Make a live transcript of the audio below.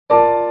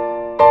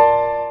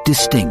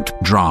distinct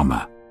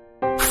drama.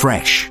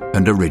 Fresh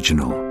and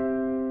original.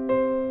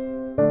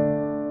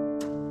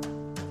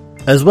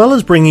 As well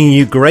as bringing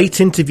you great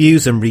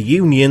interviews and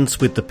reunions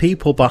with the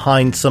people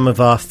behind some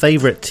of our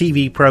favourite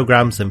TV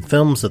programmes and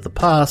films of the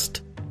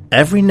past,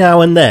 every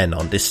now and then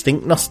on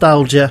Distinct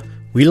Nostalgia,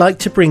 we like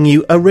to bring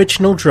you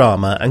original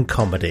drama and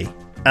comedy.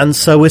 And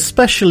so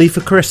especially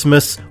for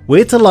Christmas,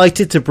 we're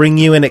delighted to bring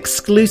you an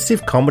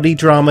exclusive comedy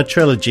drama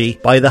trilogy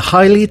by the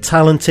highly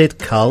talented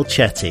Carl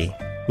Chetty,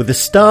 with a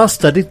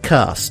star-studded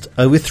cast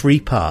over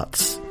 3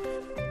 parts.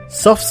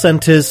 Soft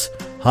Centres,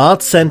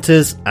 Hard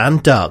Centres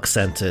and Dark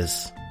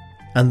Centres.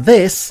 And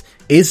this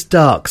is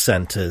Dark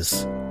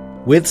Centres,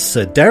 with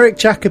Sir Derek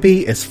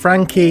Jacobi as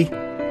Frankie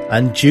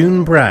and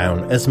June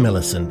Brown as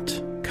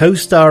Millicent,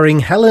 co-starring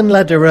Helen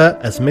Lederer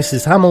as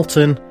Mrs.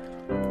 Hamilton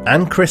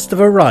and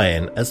Christopher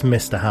Ryan as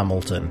Mr.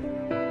 Hamilton.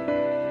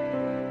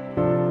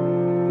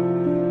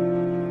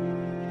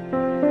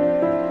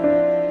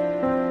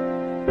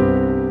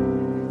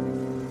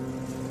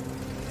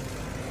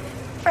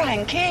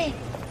 Frankie?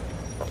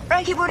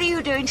 Frankie, what are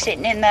you doing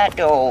sitting in that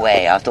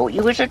doorway? I thought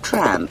you was a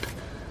tramp.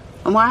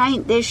 And why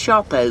ain't this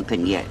shop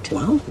open yet?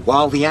 Well,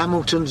 while the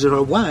Hamiltons are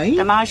away...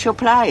 The Marshall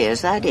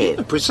Players, that it?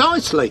 Yeah,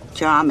 precisely.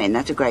 Charming,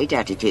 that's a great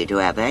attitude to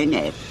have, ain't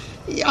it?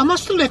 I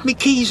must have left my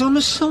keys on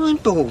the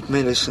signboard,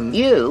 Millicent.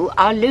 You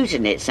are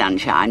losing it,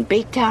 Sunshine,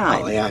 big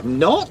time. I am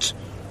not.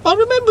 I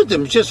remembered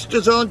them just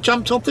as I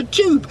jumped off the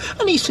tube,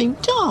 and he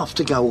seemed daft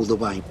to go all the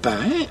way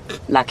back.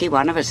 Lucky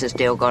one of us has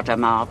still got her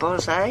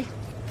marbles, eh?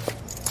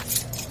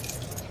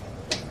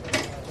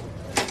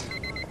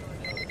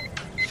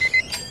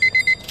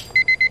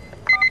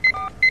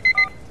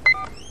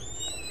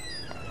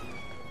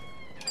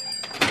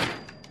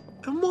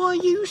 Why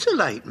are you so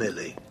late,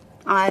 Millie?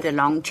 I had a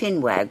long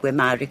chin wag with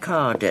my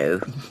Ricardo.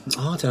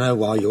 I don't know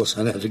why your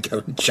son had to go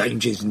and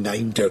change his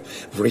name to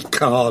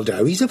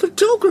Ricardo. He's a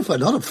photographer,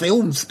 not a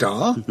film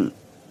star.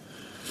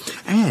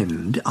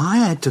 And I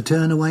had to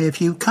turn away a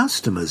few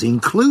customers,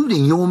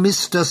 including your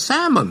Mr.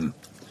 Salmon.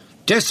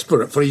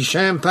 Desperate for his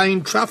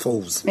champagne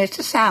truffles.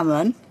 Mr.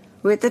 Salmon?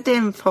 With the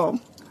dimple?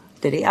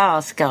 Did he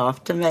ask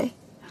after me?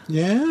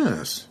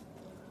 Yes.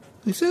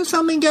 Is there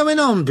something going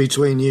on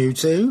between you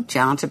two?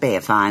 Shan't be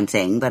a fine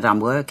thing, but I'm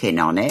working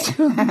on it.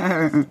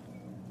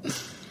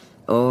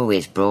 Oh,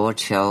 his broad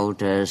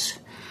shoulders.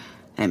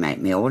 They make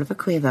me all of a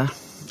quiver.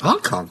 I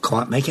can't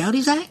quite make out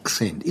his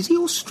accent. Is he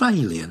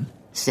Australian?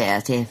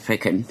 South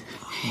African.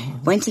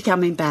 When's he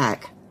coming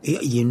back?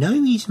 You know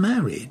he's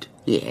married?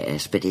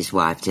 Yes, but his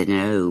wife's in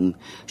home.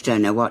 She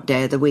don't know what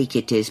day of the week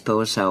it is,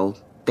 poor soul.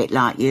 Bit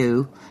like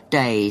you,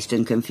 dazed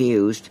and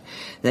confused.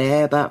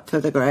 There, but for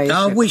the grace...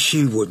 I wish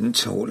you wouldn't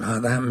talk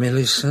like that,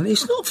 Millicent.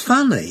 It's not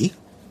funny.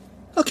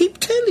 I keep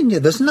telling you,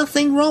 there's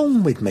nothing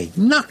wrong with me.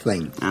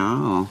 Nothing.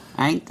 Oh,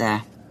 ain't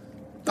there?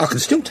 I can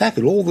still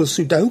tackle all the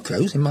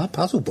Sudokus in my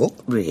puzzle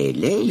book.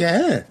 Really?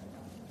 Yeah.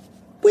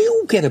 We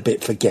all get a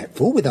bit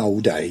forgetful with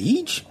old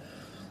age.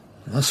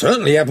 I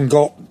certainly haven't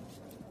got...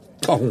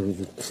 Oh,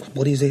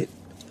 what is it?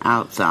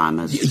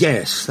 Alzheimer's.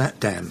 Yes, that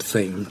damn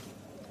thing.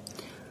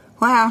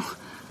 Well...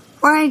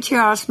 Why ain't you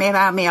ask me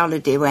how my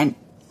holiday went?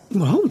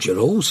 Well, hold your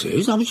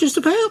horses. I was just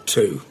about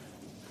to.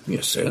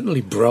 You're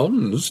certainly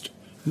bronzed.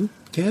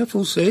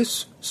 Careful,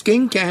 sis.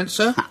 Skin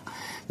cancer.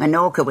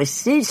 Menorca was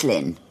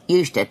sizzling.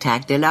 Used to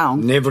tagged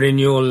along. Never in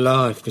your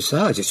life.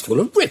 Besides, it's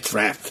full of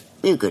riffraff.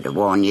 You could have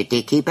worn your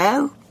dicky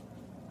bow.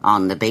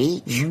 On the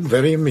beach.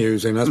 Very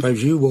amusing. I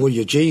suppose you wore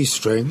your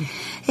G-string.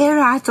 Here,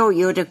 I thought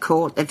you'd have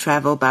caught the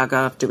travel bug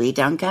after we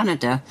done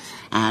Canada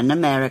and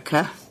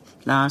America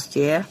last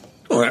year.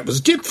 Well, that was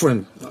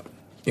different.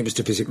 It was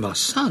to visit my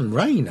son,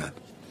 Rayner.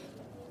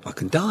 I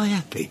can die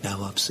happy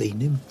now I've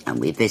seen him. And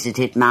we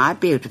visited my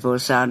beautiful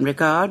son,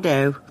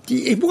 Ricardo.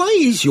 Why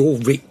is your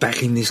Rick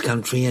back in this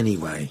country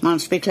anyway?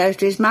 Wants to be close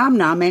to his mum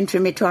now. I'm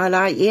entering my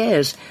twilight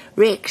years.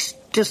 Rick's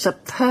just a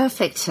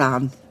perfect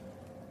son.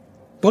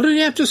 What did he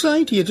have to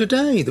say to you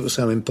today that was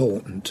so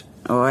important?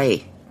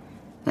 Oi,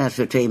 that's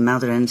between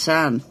mother and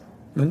son.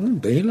 It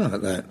wouldn't be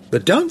like that.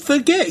 But don't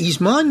forget, he's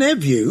my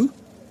nephew.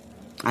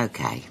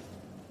 OK.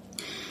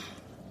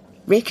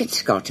 Rick and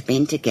Scott have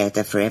been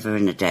together forever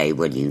and a day,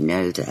 well, you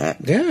know that.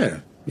 Yeah,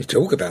 you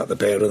talk about the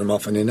pair of them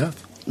often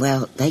enough.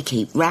 Well, they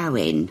keep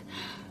rowing.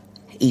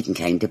 Even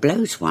came to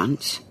blows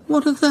once.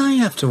 What do they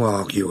have to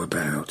argue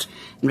about?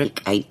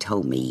 Rick ain't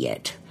told me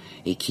yet.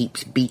 He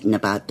keeps beating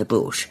about the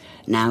bush.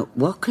 Now,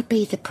 what could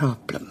be the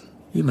problem?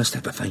 You must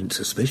have a faint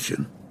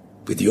suspicion.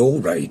 With your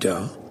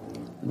radar.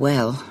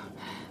 Well,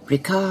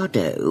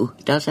 Ricardo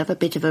does have a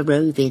bit of a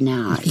roving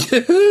eye.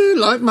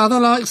 Like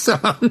mother, like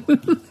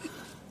son.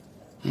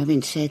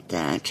 Having said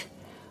that,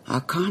 I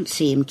can't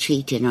see him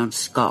cheating on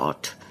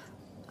Scott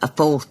a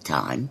 4th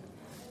time.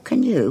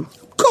 Can you?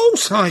 Of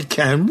course I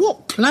can.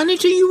 What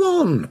planet are you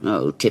on?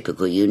 Oh,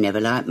 typical you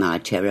never liked my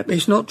cherub.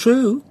 It's not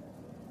true.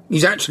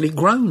 He's actually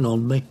grown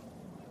on me.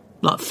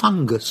 Like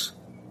fungus.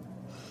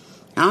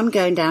 I'm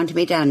going down to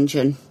my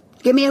dungeon.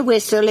 Give me a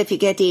whistle if you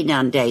get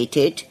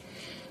inundated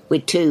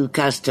with 2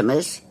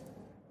 customers.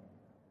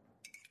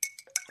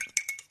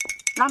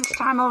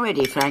 Lunchtime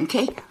already,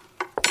 Frankie.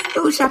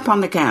 Who's up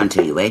on the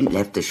counter? You ain't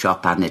left the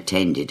shop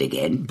unattended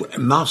again.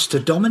 Master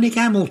Dominic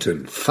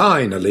Hamilton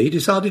finally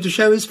decided to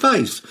show his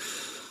face.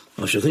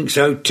 I should think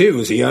so too,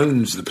 as he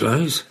owns the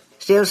place.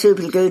 Still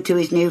super glued to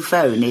his new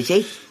phone, is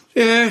he?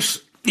 Yes,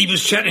 he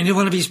was chatting to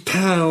one of his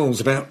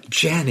pals about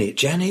Janet.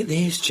 Janet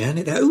this,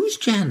 Janet that. Who's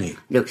Janet?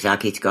 Looks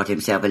like he's got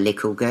himself a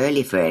little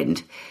girly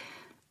friend.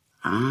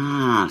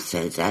 Ah,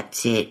 so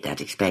that's it.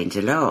 That explains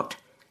a lot.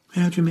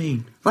 How do you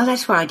mean? Well,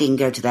 that's why I didn't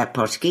go to that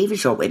posh ski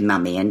resort with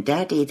Mummy and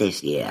Daddy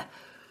this year.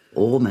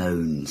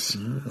 Hormones.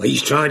 Well,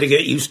 he's trying to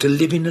get used to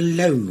living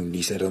alone,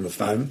 he said on the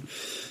phone.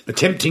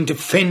 Attempting to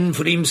fend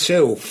for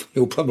himself.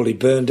 He'll probably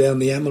burn down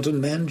the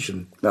Hamilton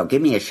mansion. Well,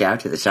 give me a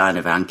shout at the sign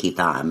of Hunky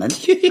Fireman.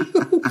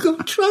 I'll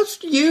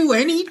trust you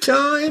any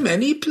time,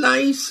 any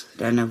place.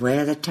 Don't know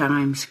where the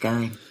time's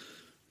going.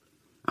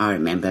 I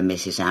remember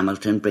Mrs.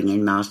 Hamilton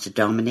bringing Master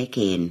Dominic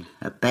in,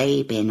 a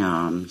babe in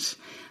arms,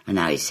 and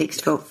now he's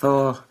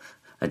 6'4"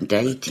 and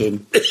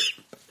dating.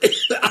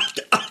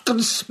 I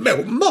can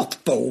smell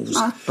mothballs.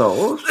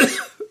 Mothballs?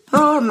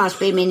 Oh, it must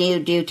be my new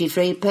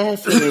duty-free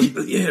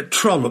perfume. Yeah,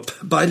 Trollop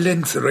by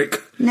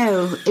Lentheric.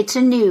 No, it's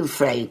a new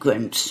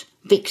fragrance.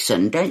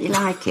 Vixen, don't you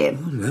like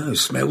him? Oh, no,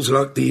 smells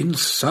like the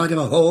inside of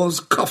a whore's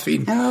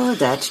coffin. Oh,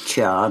 that's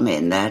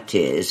charming, that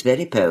is.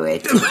 Very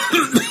poetic.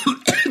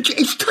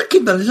 It's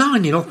taking the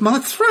lining off my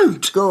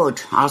throat.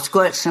 Good. I'll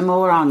squirt some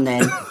more on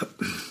then.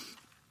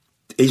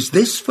 Is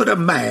this for a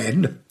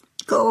man?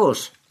 Of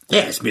course.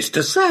 Yes,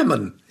 Mr.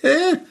 Salmon.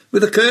 Yeah,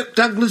 with a Kirk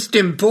Douglas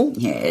dimple.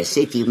 Yes,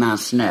 if you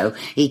must know,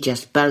 he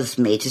just buzzed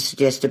me to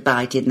suggest a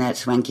bite in that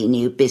swanky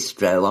new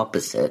bistro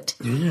opposite.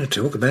 Yeah,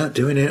 talk about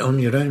doing it on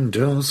your own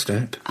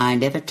doorstep. I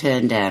never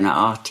turned down a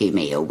hearty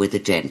meal with a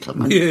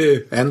gentleman. Yeah,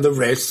 and the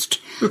rest.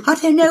 I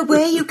don't know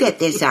where you get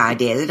this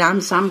idea that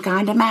I'm some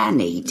kind of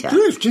man-eater.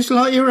 It's just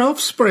like your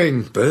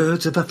offspring.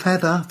 Birds of a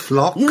feather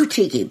flock. You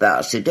cheeky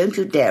bastard, don't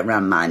you dare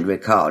run mine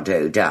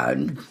Ricardo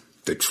down.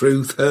 The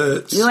truth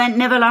hurts. You ain't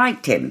never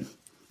liked him.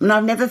 And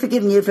I've never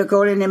forgiven you for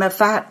calling him a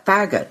fat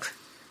faggot.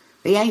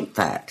 He ain't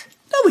fat.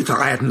 No, if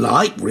I hadn't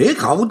liked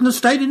Rick, I wouldn't have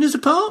stayed in his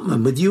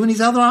apartment with you and his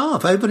other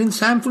half over in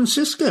San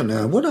Francisco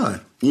now, would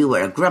I? You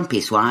were a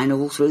grumpy swine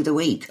all through the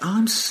week.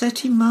 I'm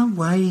setting my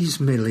ways,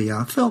 Millie.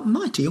 I felt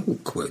mighty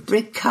awkward.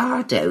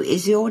 Ricardo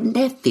is your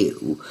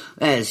nephew,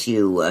 as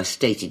you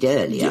stated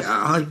earlier.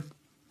 Yeah,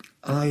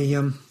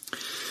 I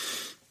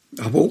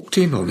walked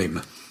in on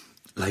him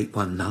late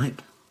one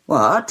night.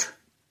 What?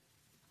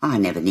 I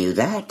never knew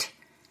that.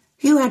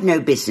 You had no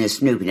business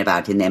snooping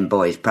about in them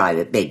boys'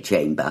 private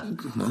bedchamber.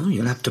 Well,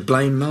 you'll have to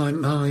blame my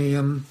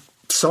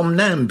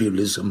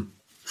somnambulism.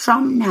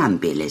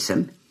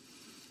 Somnambulism?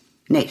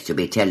 Next you'll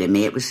be telling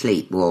me it was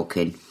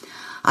sleepwalking.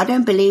 I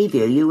don't believe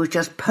you. You were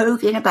just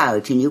poking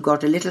about and you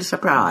got a little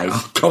surprise.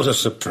 I got a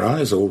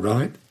surprise, all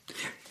right.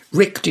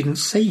 Rick didn't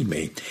see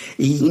me.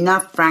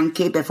 Enough,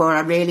 Frankie, before I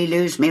really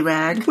lose me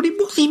rag. But it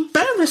was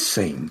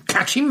embarrassing,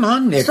 catching my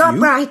nephew. Stop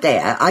right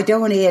there. I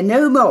don't want to hear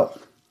no more.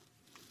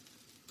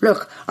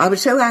 Look, I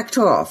was so hacked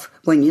off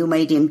when you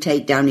made him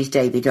take down his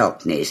David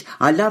Hockneys.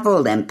 I love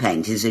all them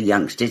paintings of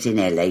youngsters in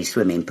LA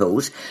swimming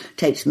pools.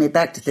 Takes me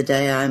back to the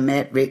day I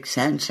met Rick's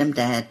handsome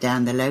dad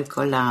down the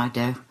local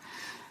lardo.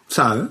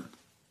 So,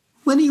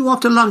 when are you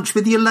off to lunch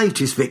with your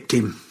latest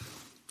victim?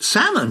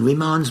 Salmon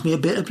reminds me a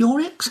bit of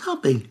your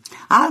ex-hubby.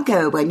 I'll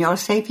go when you're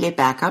safely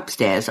back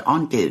upstairs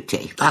on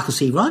duty. I can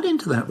see right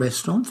into that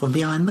restaurant from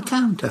behind the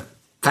counter,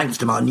 thanks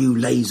to my new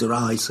laser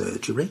eye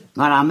surgery.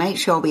 Well, I'll make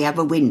sure we have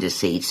a window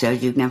seat so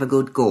you can have a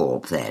good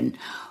gorb then.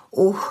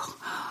 Oh,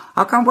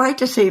 I can't wait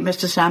to see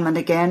Mr. Salmon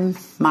again,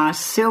 my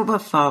silver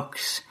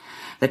fox,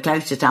 the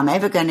closest I'm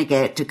ever going to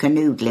get to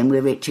canoodling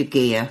with Richard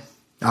Gere.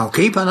 I'll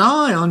keep an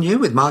eye on you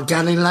with my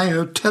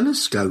Galileo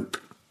telescope.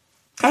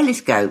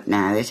 Telescope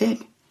now, is it?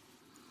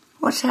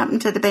 What's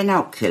happened to the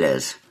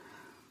binoculars?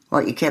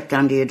 What you kept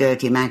under your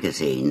dirty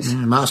magazines?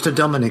 Master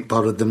Dominic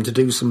borrowed them to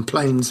do some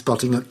plane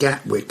spotting at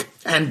Gatwick,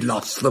 and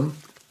lost them.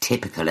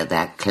 Typical of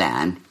that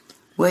clan.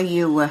 Were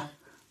you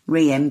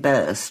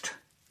reimbursed?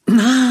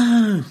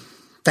 No,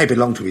 they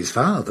belonged to his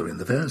father in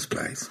the first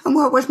place. And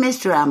what was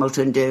Mr.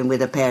 Hamilton doing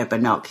with a pair of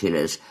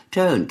binoculars?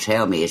 Don't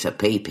tell me it's a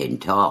peeping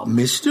Tom.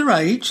 Mr.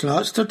 H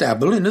likes to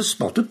dabble in a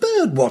spot of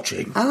bird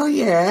watching. Oh,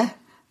 yeah?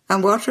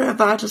 And what are her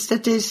vital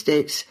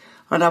statistics?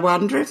 And I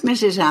wonder if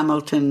Mrs.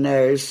 Hamilton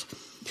knows.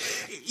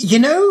 You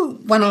know,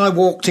 when I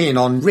walked in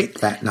on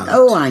Rick that night...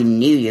 Oh, I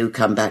knew you'd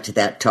come back to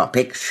that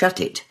topic.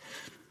 Shut it.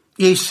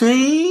 You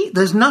see,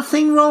 there's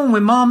nothing wrong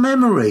with my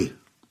memory.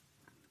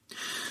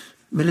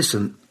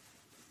 Millicent,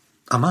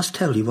 I must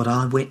tell you what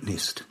I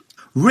witnessed.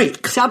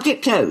 Rick...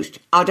 Subject closed.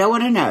 I don't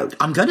want to know.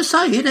 I'm going to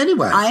say it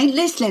anyway. I ain't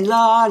listening.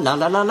 La, la,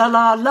 la, la, la,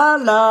 la, la,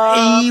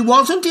 la. He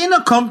wasn't in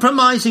a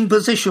compromising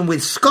position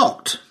with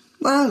Scott.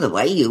 Well, the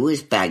way you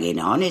was banging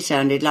on, it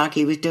sounded like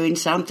he was doing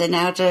something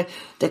out of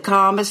the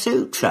Kama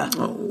Sutra.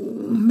 Oh,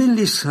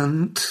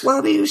 Millicent.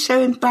 Why were you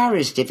so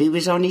embarrassed if he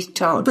was on his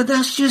Todd? But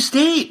that's just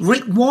it.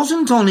 Rick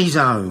wasn't on his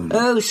own.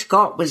 Oh,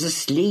 Scott was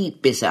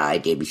asleep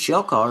beside him.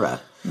 Shock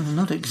horror.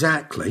 Not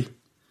exactly.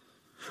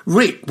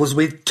 Rick was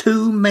with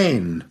two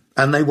men.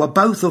 And they were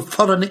both of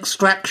foreign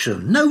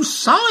extraction. No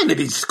sign of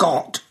his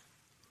Scot.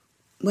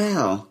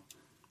 Well,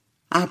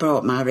 I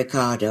brought my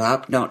Ricardo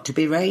up not to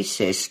be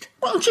racist.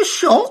 Aren't you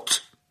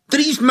shocked that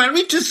he's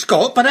married to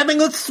Scott but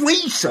having a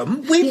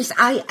threesome with... Yes,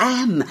 I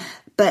am.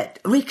 But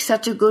Rick's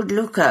such a good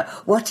looker.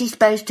 What's he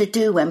supposed to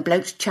do when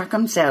blokes chuck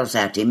themselves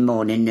at him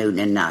morning, noon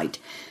and night?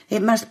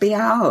 It must be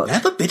hard.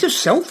 Have a bit of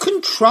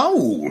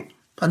self-control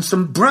and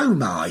some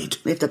bromide.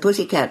 If the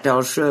pussycat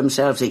dolls threw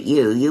themselves at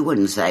you, you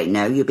wouldn't say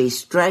no. You'd be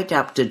straight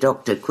up to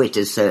Dr.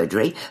 Quitter's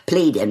surgery,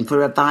 pleading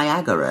for a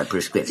Viagra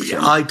prescription.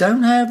 I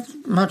don't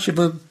have much of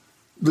a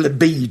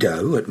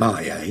libido at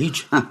my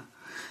age.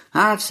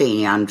 I've seen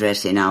you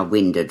undressing our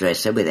window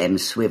dresser with them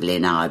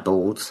swivelling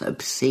eyeballs.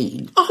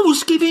 Obscene. I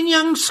was giving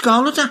young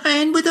Scarlett a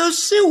hand with her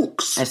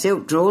silks. A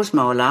silk drawer's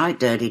more like,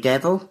 dirty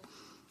devil.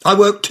 I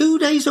work 2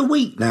 days a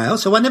week now,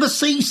 so I never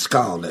see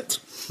Scarlett.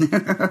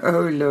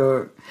 Oh,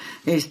 look,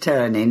 he's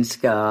turning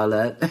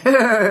scarlet.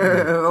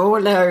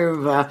 All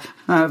over.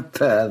 A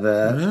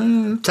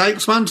pervert.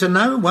 Takes one to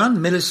know one,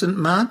 Millicent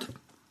Mudd.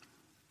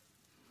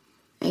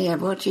 Here,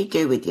 what do you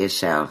do with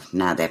yourself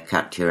now they've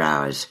cut your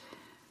hours?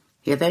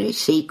 You're very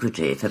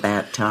secretive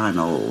about time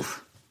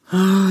off.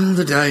 Oh,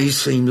 the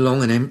days seem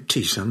long and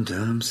empty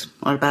sometimes.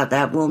 What about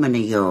that woman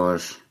of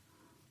yours?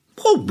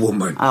 What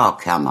woman? Oh,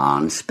 come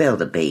on, spill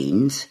the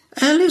beans.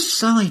 Alice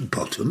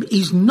Sidebottom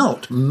is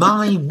not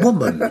my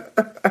woman.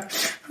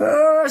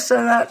 Oh, so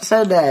that's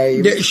her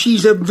name. Yeah,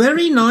 she's a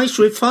very nice,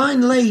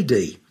 refined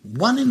lady.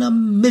 1 in a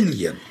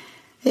million.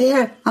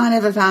 Here, I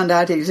never found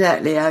out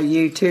exactly how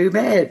you two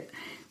met.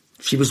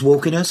 She was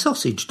walking her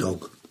sausage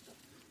dog.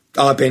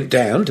 I bent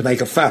down to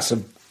make a fuss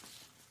of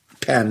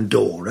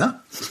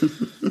Pandora,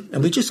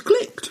 and we just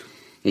clicked.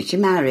 Is she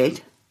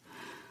married?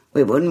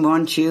 We wouldn't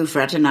want you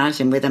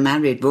fraternising with a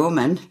married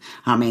woman.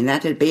 I mean,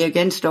 that'd be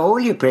against all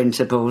your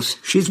principles.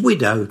 She's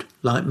widowed,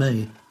 like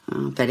me.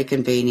 Oh, very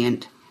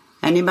convenient.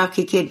 Any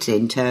mucky kids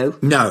in tow?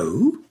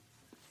 No.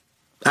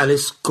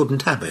 Alice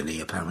couldn't have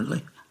any,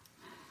 apparently.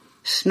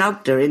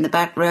 Snogged her in the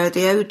back row of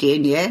the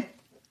Odeon, yeah?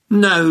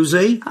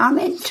 Nosy. I'm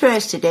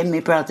interested in my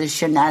brother's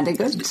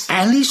shenanigans.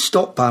 Alice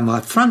stopped by my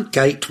front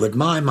gate to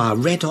admire my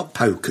red-hot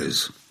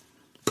pokers.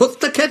 Put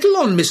the kettle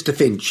on, Mr.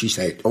 Finch, she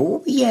said.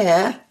 Oh,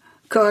 yeah.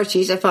 Of course,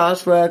 she's a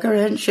fast worker,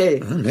 isn't she?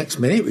 Well, next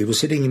minute, we were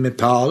sitting in my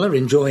parlour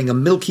enjoying a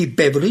milky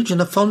beverage and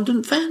a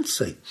fondant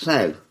fancy.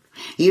 So,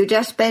 you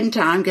just spend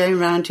time going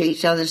round to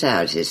each other's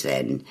houses,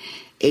 then?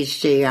 Is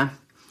she,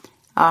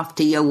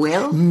 after your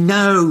will?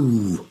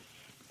 No.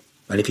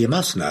 And if you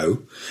must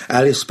know,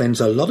 Alice spends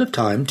a lot of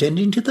time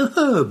tending to the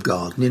herb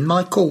garden in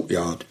my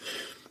courtyard.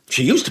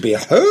 She used to be a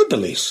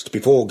herbalist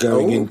before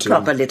going into...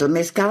 proper little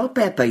Miss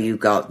Culpepper you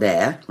got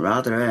there.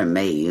 Rather her than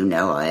me, you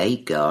know I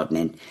hate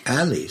gardening.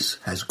 Alice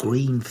has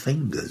green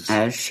fingers.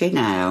 How's she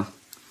now?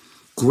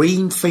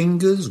 Green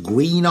fingers,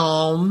 green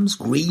arms,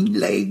 green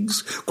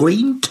legs,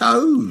 green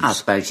toes. I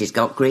suppose she's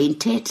got green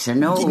tits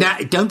and all. Now,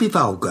 don't be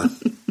vulgar.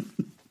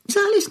 Is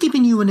Alice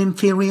giving you an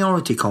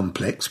inferiority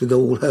complex with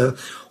all her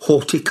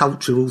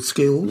horticultural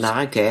skills?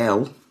 Like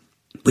hell.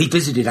 We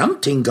visited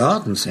umpteen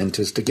garden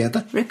centres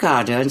together.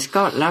 Ricardo and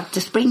Scott love the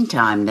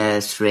springtime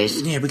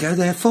nurseries. Yeah, we go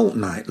there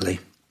fortnightly.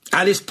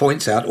 Alice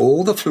points out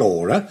all the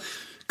flora,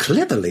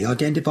 cleverly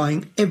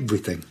identifying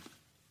everything,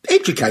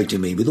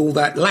 educating me with all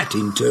that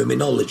Latin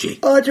terminology.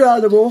 I'd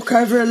rather walk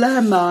over a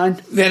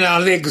landmine. Then our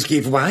legs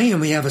give way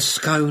and we have a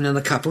scone and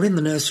a cuppa in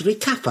the nursery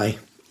cafe.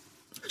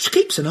 She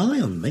keeps an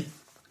eye on me,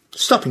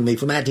 stopping me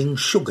from adding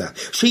sugar.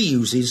 She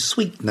uses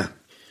sweetener.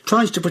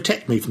 Tries to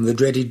protect me from the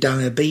dreaded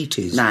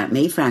diabetes. Like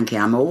me, Frankie,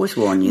 I'm always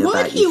warning you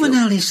Why about do you and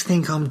Alice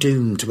think I'm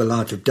doomed to a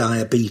life of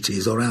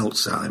diabetes or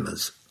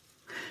Alzheimer's?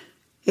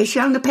 Is she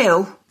on the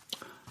pill?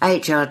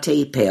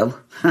 HRT pill.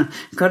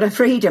 Got a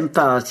freedom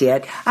pass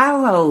yet?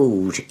 How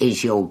old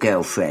is your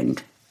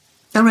girlfriend?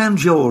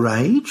 Around your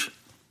age.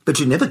 But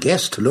you never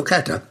guessed to look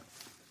at her.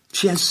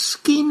 She has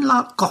skin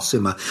like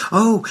gossamer.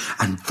 Oh,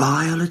 and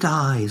violet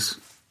eyes.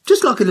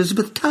 Just like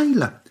Elizabeth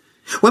Taylor.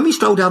 When we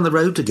strolled down the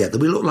road together,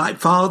 we looked like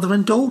father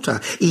and daughter.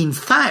 In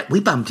fact,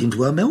 we bumped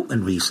into her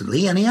milkman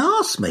recently, and he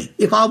asked me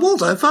if I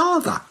was her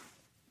father.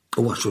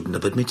 Oh, I shouldn't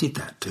have admitted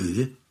that to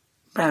you.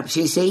 Perhaps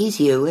she sees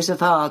you as a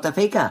father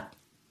figure.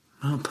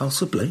 Oh,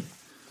 possibly.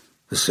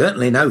 There's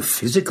certainly no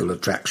physical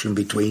attraction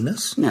between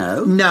us.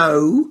 No?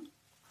 No.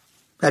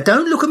 Now,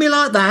 don't look at me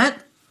like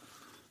that.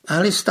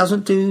 Alice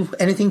doesn't do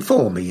anything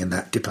for me in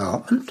that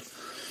department.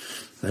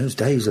 Those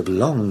days have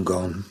long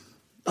gone.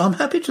 I'm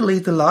happy to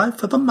lead the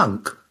life of a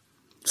monk.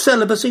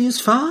 Celibacy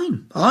is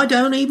fine. I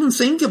don't even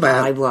think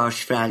about... I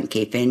wash,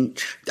 Frankie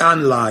Finch.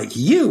 Unlike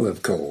you,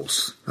 of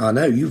course. I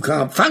know you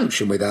can't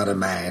function without a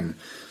man.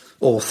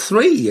 Or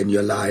 3 in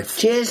your life.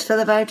 Cheers for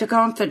the vote of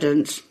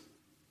confidence.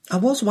 I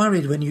was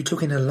worried when you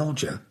took in a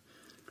lodger.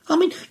 I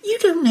mean, you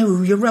don't know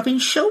who you're rubbing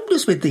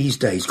shoulders with these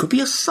days. Could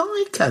be a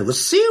psycho, a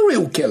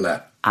serial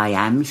killer. I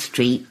am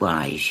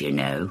streetwise, you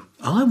know.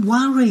 I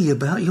worry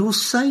about your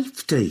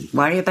safety.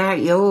 Worry about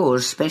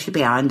yours, especially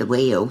behind the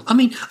wheel. I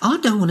mean, I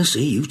don't want to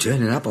see you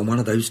turning up on one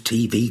of those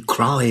TV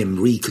crime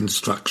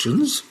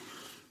reconstructions.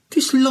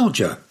 This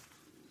lodger,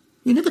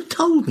 You never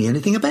told me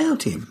anything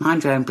about him.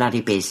 Mind your own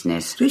bloody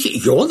business.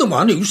 You're the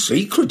one who's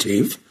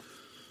secretive.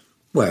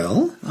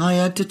 Well, I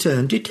had to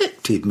turn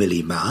detective,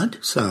 Millie Mudd,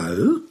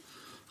 so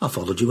I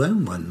followed you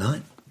home one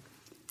night.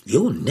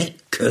 Your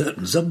net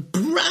curtains are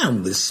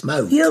brown with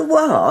smoke. You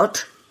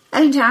what?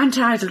 Ain't I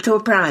entitled to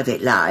a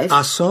private life?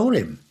 I saw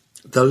him,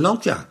 the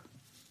lodger.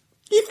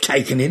 You've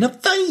taken in a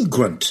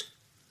vagrant.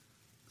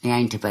 He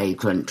ain't a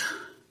vagrant.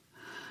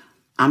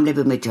 I'm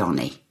living with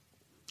Johnny.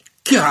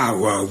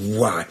 Go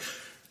away.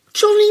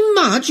 Johnny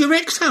Mudd, your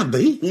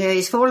ex-hubby? Yeah,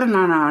 he's fallen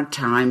on hard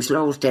times,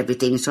 lost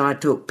everything, so I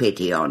took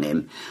pity on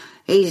him.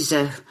 He's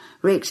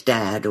Rick's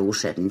dad, all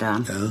said and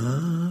done.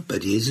 Ah,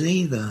 but is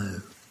he,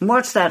 though?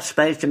 What's that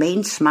supposed to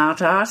mean,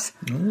 smart-ass?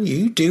 Oh,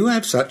 you do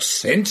have such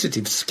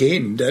sensitive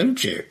skin,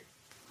 don't you?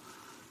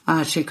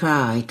 I actually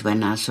cried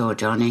when I saw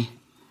Johnny,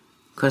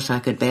 'cause I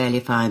could barely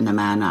find the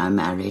man I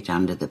married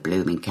under the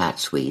blooming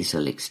cat's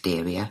weasel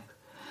exterior.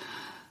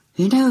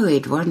 You know,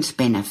 he'd once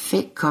been a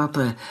fit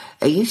copper.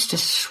 He used to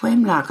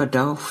swim like a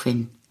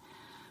dolphin.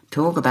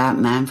 Talk about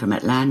man from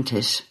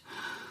Atlantis.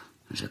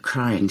 It was a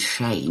crying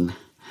shame.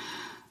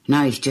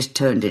 Now he's just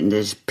turned into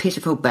this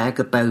pitiful bag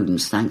of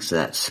bones thanks to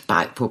that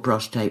spiteful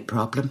prostate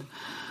problem.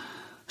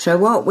 So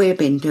what we've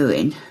been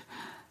doing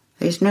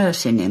is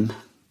nursing him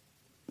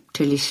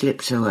till he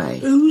slips away.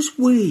 Who's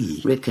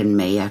we? Rick and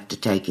me have to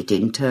take it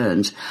in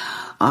turns.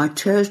 I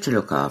chose to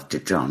look after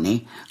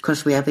Johnny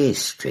 'cause we have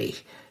history.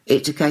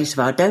 It's a case of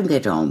I don't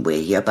get on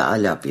with you, but I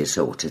love you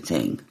sort of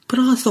thing. But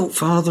I thought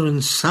father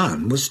and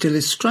son were still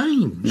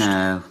estranged.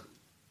 No.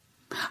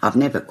 I've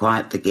never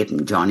quite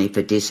forgiven Johnny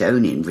for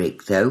disowning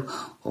Rick, though.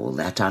 All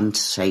that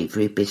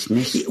unsavoury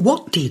business.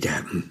 What did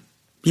happen?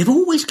 You've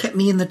always kept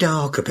me in the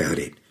dark about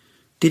it.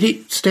 Did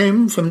it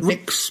stem from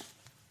Rick's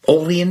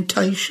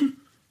orientation?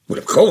 Well,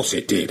 of course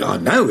it did. I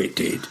know it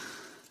did.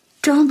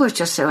 John was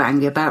just so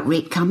angry about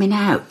Rick coming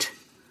out.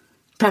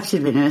 Perhaps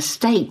it'd been a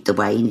mistake the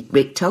way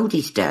Rick told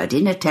his dad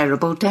in a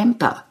terrible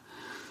temper.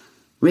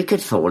 Rick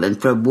had fallen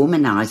for a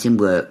womanising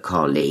work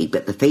colleague,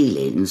 but the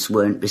feelings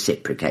weren't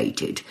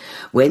reciprocated.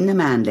 When the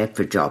man left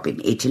for a job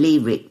in Italy,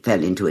 Rick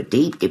fell into a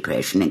deep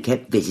depression and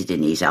kept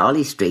visiting his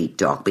Harley Street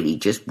dock, but he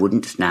just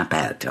wouldn't snap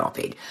out of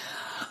it.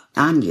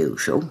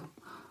 Unusual,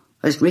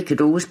 as Rick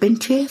had always been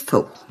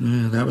cheerful.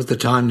 Yeah, that was the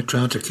time he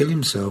tried to kill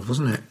himself,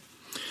 wasn't it?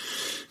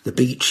 The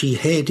Beachy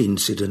Head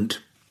incident.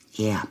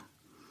 Yeah.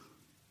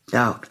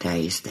 Dark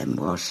days, them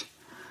was.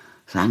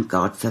 Thank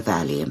God for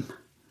Valium.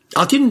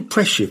 I didn't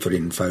press you for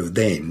info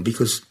then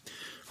because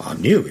I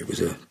knew it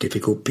was a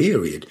difficult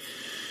period.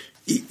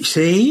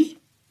 See?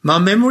 My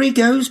memory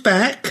goes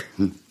back.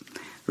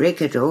 Rick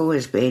had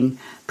always been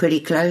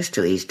pretty close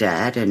to his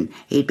dad and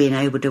he'd been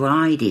able to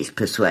hide his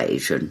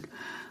persuasion.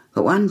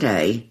 But one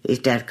day his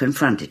dad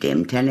confronted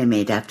him, telling him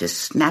he'd have to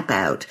snap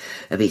out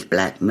of his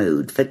black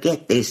mood.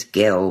 "Forget this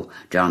girl,"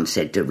 John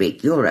said to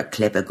Rick. "You're a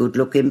clever,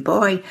 good-looking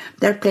boy.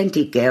 There are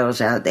plenty of girls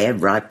out there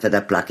ripe for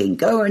the plucking.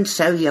 Go and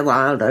sow your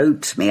wild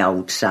oats, me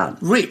old son."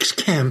 Rick's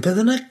camper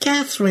than a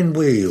Catherine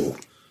wheel.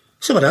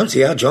 So I don't see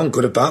how John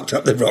could have barked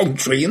up the wrong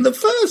tree in the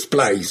first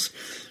place.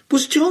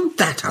 Was John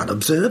that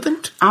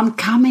unobservant? I'm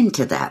coming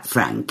to that,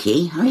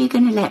 Frankie. Are you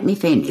going to let me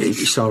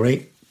finish?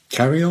 Sorry.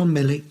 Carry on,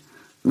 Millie.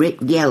 Rick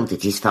yelled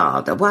at his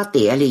father. "What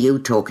the hell are you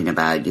talking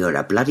about? You're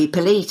a bloody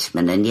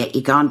policeman, and yet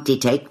you can't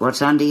detect what's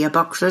under your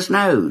boxer's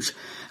nose."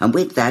 And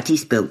with that he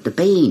spilt the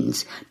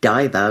beans,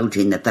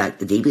 divulging the fact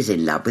that he was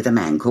in love with a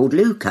man called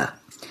Luca.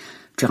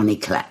 Johnny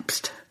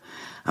collapsed,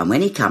 and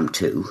when he come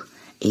to,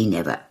 he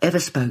never ever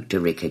spoke to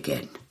Rick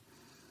again.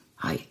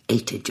 I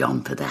hated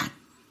John for that.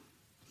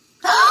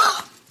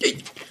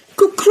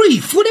 Good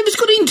grief, whatever's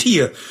got into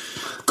you?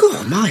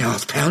 God, my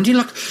heart's pounding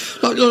like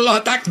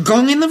that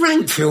gong in the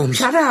Rank films.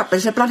 Shut up,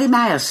 there's a bloody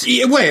mouse.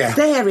 Yeah, where?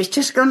 There, it's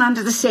just gone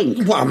under the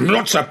sink. Well, I'm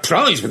not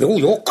surprised with all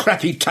your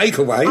crappy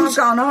takeaways. I've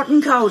gone hot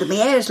and cold and my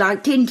hair's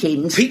like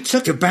Tintin's.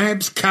 Pizza,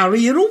 kebabs, curry,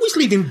 you're always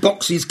leaving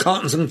boxes,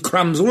 cartons and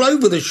crumbs all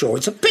over the shore.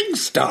 It's a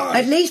pigsty.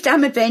 At least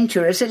I'm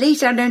adventurous. At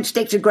least I don't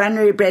stick to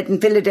granary bread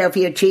and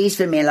Philadelphia cheese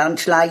for me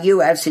lunch like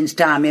you have since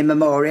time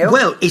immemorial.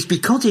 Well, it's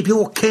because of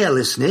your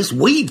carelessness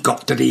we've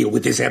got to deal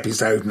with this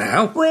episode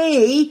now.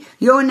 We?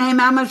 Your name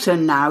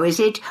Hamilton now, is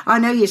it? I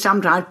know you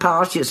sometimes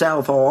pass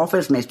yourself off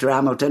as Mr.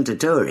 Hamilton to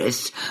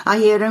tourists. I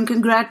hear them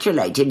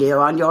congratulating you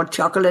on your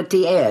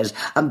chocolatey airs,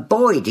 and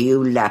boy, do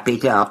you lap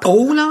it up.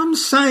 All I'm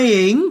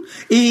saying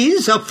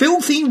is a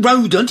filthy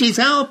rodent is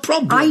our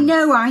problem.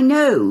 I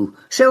know.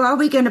 So are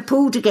we going to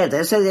pull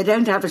together so they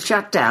don't have a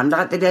shutdown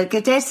like the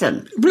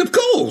delicatessen? Well, of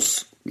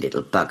course.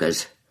 Little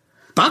buggers.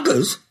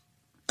 Buggers?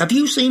 Have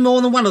you seen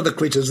more than one of the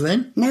critters,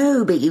 then?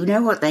 No, but you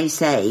know what they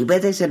say. Where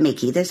there's a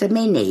Mickey, there's a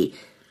Minnie.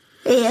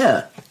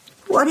 Here,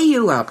 what are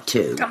you up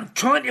to? I'm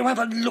trying to have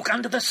a look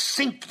under the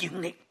sink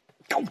unit.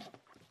 Oh,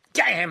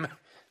 damn.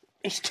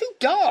 It's too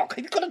dark.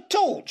 Have you got a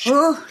torch?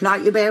 Oh,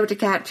 like you'll be able to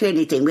catch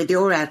anything with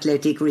your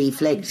athletic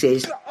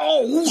reflexes.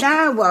 Oh!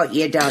 Now what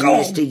you done,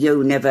 Mr.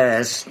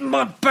 Universe?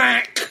 My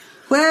back.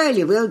 Well,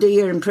 you will do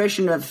your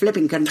impression of a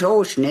flipping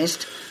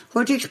contortionist.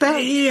 What do you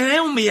expect? Yeah,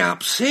 help me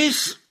up,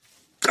 sis.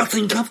 I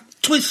think I've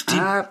twisted.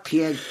 Up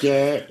you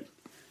get.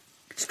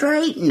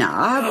 Straighten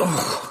up.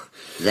 Oh.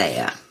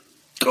 There.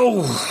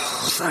 Oh,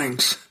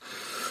 thanks.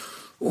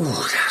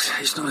 Oh,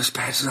 it's not as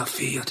bad as I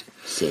feared.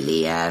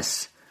 Silly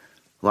ass.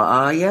 What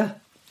are you?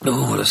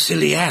 Oh, a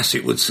silly ass,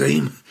 it would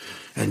seem.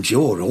 And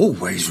you're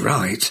always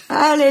right.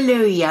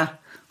 Hallelujah.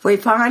 We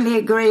finally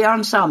agree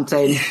on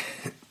something.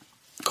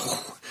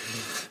 Oh,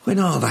 when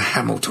are the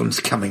Hamiltons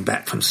coming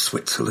back from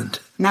Switzerland?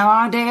 No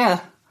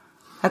idea.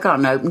 I got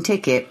an open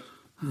ticket.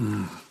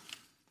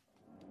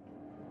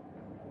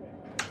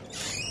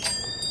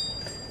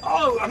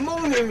 Oh,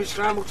 morning,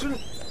 Mr. Hamilton.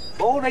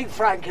 Morning,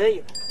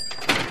 Frankie.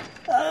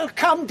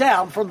 Come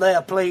down from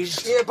there,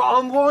 please. Yeah, but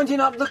I'm winding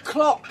up the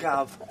clock,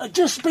 Gov.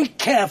 Just be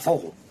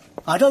careful.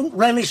 I don't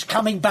relish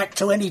coming back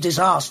to any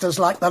disasters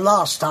like the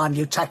last time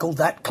you tackled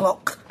that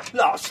clock.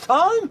 Last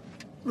time?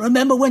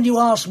 Remember when you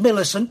asked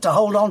Millicent to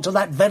hold on to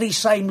that very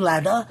same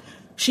ladder?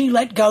 She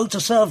let go to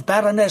serve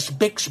Baroness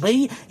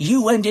Bixby.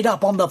 You ended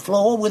up on the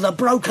floor with a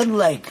broken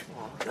leg.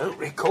 I don't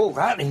recall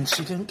that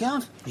incident,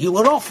 Gov. You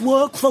were off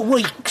work for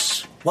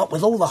weeks. What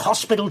with all the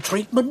hospital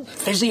treatment,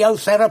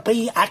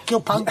 physiotherapy,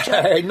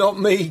 acupuncture? Hey, not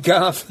me,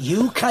 Gov.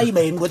 You came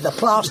in with the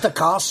plaster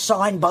cast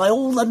signed by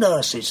all the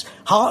nurses.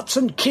 Hearts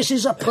and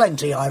kisses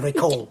aplenty, I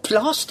recall.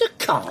 Plaster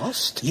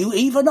cast? You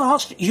even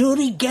asked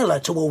Uri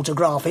Geller to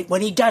autograph it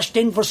when he dashed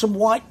in for some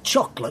white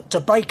chocolate to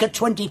break a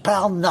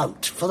 £20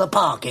 note for the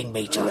parking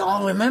meter.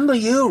 I remember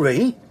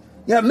Uri.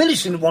 Yeah,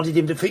 Millicent wanted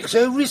him to fix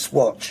her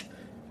wristwatch.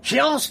 She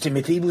asked him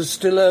if he was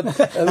still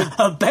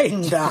a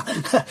bender.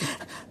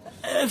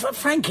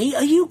 Frankie,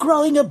 are you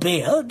growing a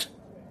beard?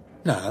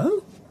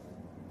 No.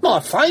 My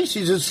face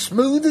is as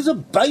smooth as a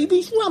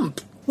baby's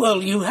rump.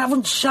 Well, you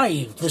haven't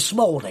shaved this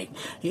morning.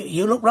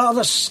 You look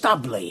rather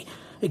stubbly.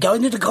 You're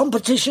going into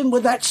competition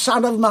with that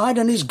son of mine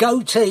and his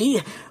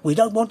goatee. We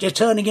don't want you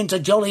turning into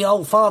jolly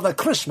old Father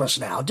Christmas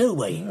now, do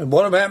we? And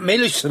what about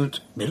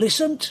Millicent?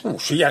 Millicent? Oh,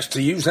 she has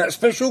to use that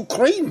special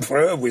cream for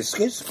her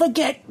whiskers.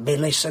 Forget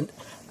Millicent.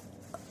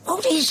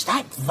 What is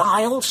that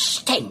vile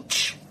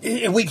stench?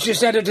 We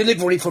just had a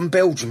delivery from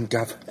Belgium,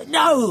 Gov.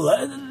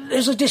 No,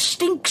 there's a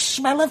distinct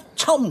smell of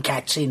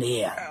tomcats in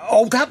here.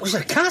 Oh, that was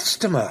a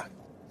customer.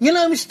 You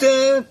know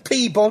Mr.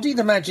 Peabody,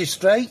 the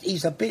magistrate?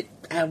 He's a bit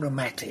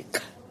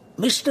aromatic.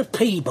 Mr.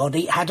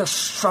 Peabody had a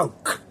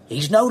stroke.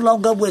 He's no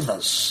longer with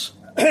us.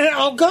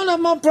 I'll go and have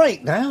my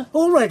break now.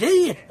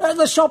 Already?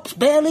 The shop's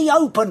barely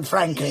open,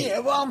 Frankie. Yeah,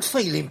 well, I'm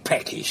feeling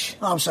peckish.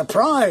 I'm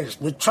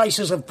surprised, with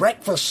traces of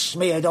breakfast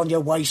smeared on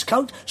your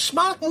waistcoat.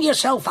 Smarten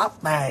yourself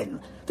up,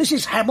 man. This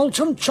is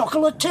Hamilton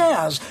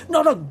Chocolatiers,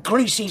 not a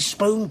greasy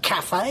spoon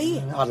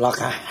cafe. I'd like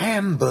a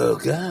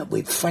hamburger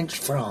with French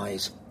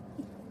fries.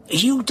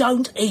 You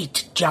don't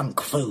eat junk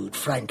food,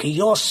 Frankie.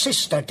 Your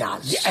sister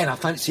does. Yeah, and I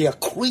fancy a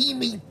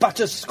creamy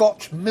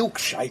butterscotch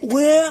milkshake.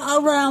 We're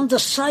around the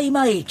same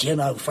age, you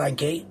know,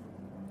 Frankie.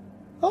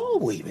 Are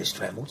we, Mr.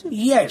 Hamilton?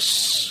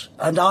 Yes,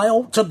 and I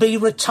ought to be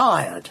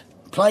retired.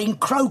 Playing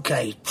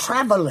croquet,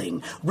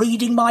 travelling,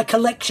 reading my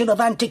collection of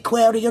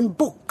antiquarian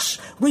books,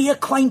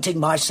 reacquainting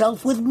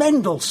myself with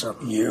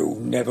Mendelssohn.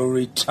 You'll never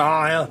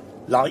retire,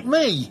 like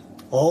me.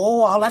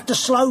 Oh, I'll have to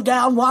slow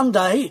down one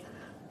day.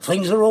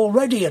 Things are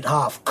already at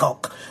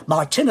half-cock.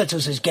 My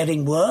tinnitus is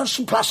getting worse,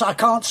 plus I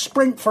can't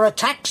sprint for a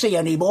taxi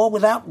anymore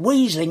without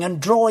wheezing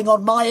and drawing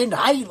on my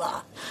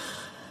inhaler.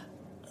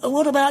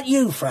 What about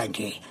you,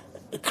 Frankie?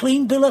 A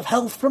clean bill of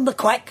health from the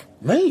quack?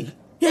 Me?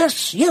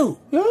 Yes, you.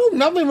 No,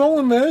 nothing wrong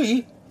with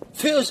me.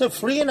 Fit as a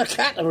flea in a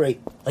cattery.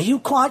 Are you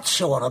quite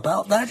sure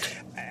about that?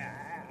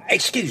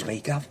 Excuse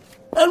me, Gov.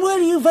 And where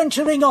are you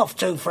venturing off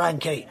to,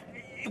 Frankie?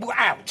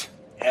 Out.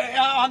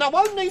 And I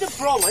won't need a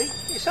brolly.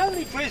 It's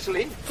only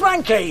drizzling.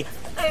 Frankie!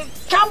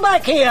 Come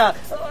back here!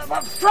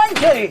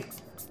 Frankie!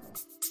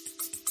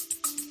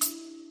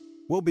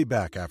 We'll be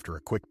back after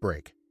a quick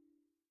break.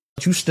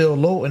 You still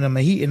loading them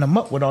and heating them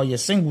up with all your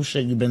single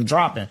shit you've been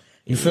dropping.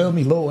 You feel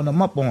me? Loading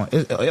them up on.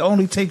 It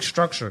only takes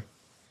structure.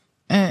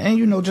 And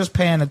you know, just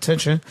paying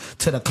attention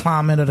to the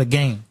climate of the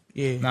game.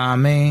 Yeah. Know what I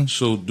mean?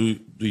 So do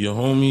your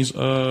homies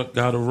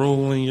got a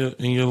role in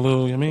your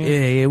little, you mean?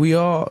 Yeah, we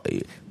all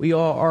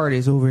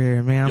artists over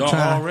here, man. Y'all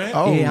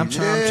already? I'm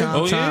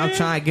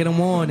trying to get them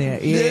on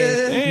there.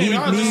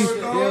 Yeah.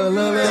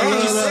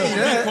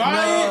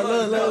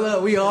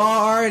 Look, we all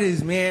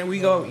artists, man.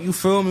 You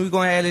feel me? We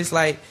gonna have this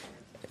like,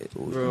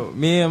 bro,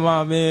 me and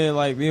my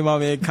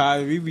man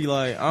Kai, we be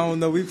like, I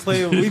don't know, we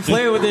play with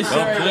this shit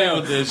right now. I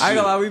ain't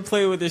gonna lie, we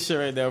play with this shit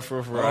right now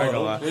for I ain't gonna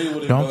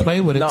lie. Don't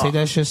play with it. Take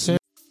that shit serious.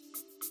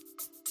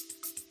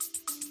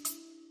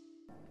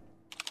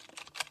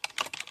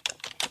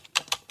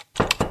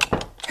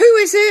 Who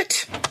is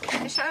it?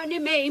 It's only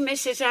me,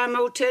 Mrs.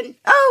 Hamilton.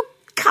 Oh,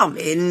 come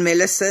in,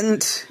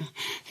 Millicent.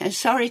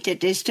 Sorry to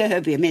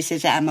disturb you,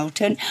 Mrs.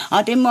 Hamilton.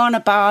 I didn't want to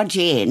barge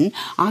in.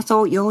 I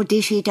thought your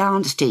dishy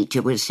dance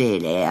teacher was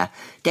still here,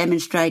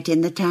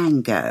 demonstrating the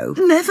tango.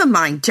 Never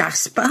mind,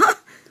 Jasper.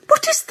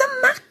 What is the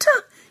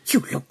matter?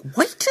 You look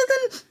whiter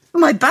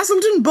than my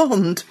Basildon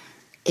Bond.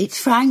 It's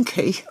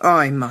Frankie.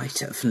 I might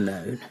have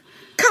known.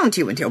 Can't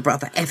you and your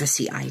brother ever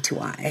see eye to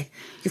eye?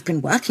 You've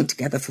been working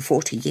together for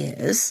 40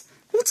 years.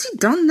 What's he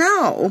done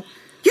now?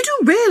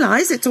 You do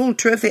realise it's all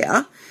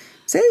trivia.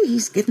 So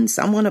he's given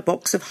someone a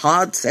box of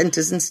hard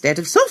centres instead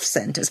of soft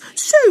centres.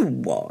 So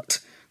what?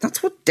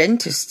 That's what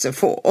dentists are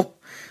for.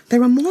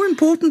 There are more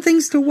important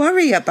things to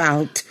worry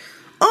about.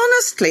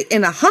 Honestly,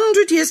 in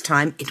 100 years'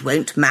 time, it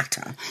won't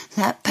matter.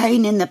 That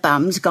pain in the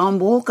bum's gone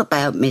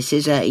walkabout,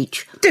 Mrs.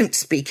 H. Don't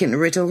speak in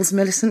riddles,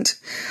 Millicent.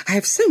 I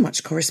have so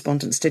much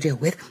correspondence to deal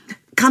with.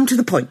 Come to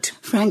the point.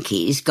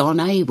 Frankie's gone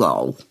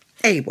AWOL.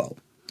 AWOL?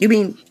 You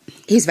mean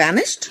he's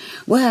vanished?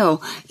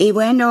 Well, he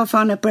went off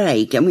on a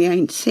break and we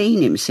ain't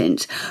seen him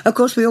since. Of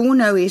course, we all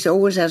know he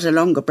always has a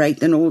longer break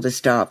than all the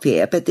staff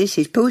here, but this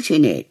is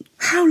pushing it.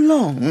 How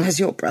long has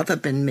your brother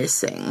been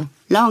missing?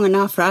 Long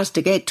enough for us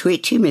to get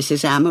twitchy,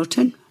 Mrs.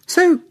 Hamilton.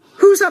 So,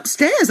 who's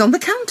upstairs on the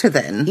counter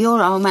then?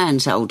 Your old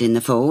man's holding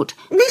the fort.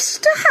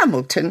 Mr.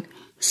 Hamilton?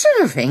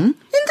 Serving? In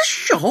the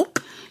shop?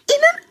 In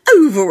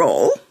an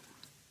overall?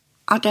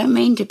 I don't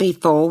mean to be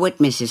forward,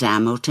 Mrs.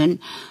 Hamilton,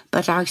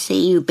 but I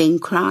see you've been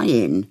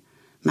crying.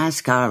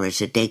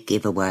 Mascara's a dead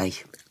giveaway.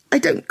 I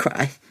don't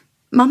cry.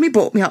 Mummy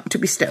brought me up to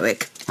be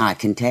stoic. I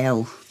can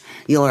tell.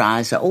 Your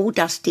eyes are all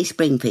dusty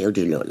Springfield.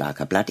 You look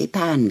like a bloody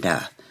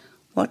panda.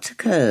 What's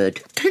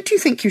occurred? Don't you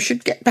think you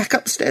should get back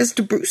upstairs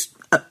to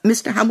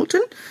Mr.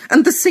 Hamilton,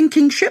 and the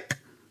sinking ship?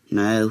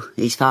 No,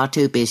 he's far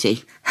too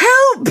busy.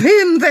 Help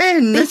him,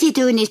 then! Busy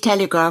doing his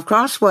Telegraph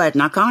crossword,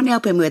 and I can't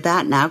help him with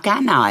that now,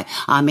 can I?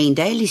 I mean,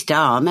 Daily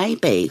Star,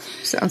 maybe.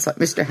 Sounds like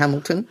Mr.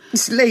 Hamilton,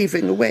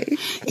 slaving away.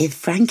 If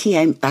Frankie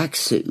ain't back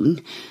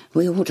soon,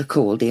 we ought to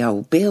call the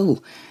old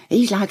Bill.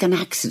 He's like an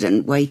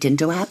accident waiting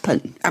to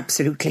happen.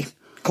 Absolutely.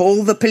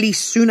 Call the police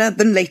sooner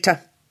than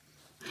later.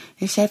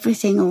 Is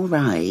everything all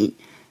right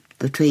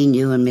between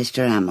you and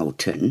Mr.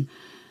 Hamilton?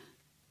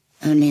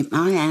 Only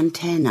my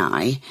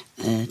antennae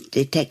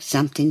detect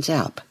something's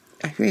up.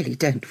 I really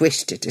don't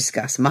wish to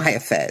discuss my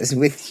affairs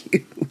with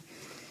you.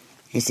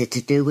 Is it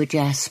to do with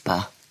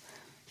Jasper,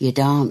 your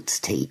dance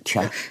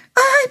teacher?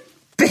 I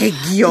beg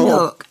your...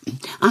 Look,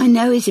 I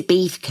know he's a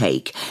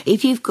beefcake.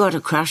 If you've got a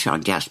crush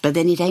on Jasper,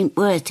 then it ain't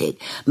worth it.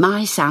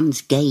 My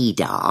son's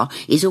gaydar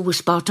is all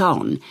spot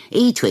on.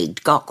 He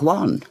twigged Gok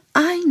 1.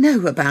 I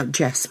know about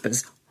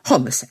Jasper's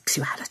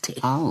homosexuality.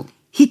 Oh.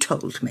 He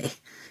told me.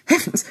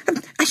 Heavens,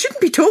 I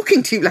shouldn't be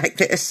talking to you like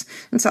this,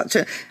 in such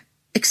a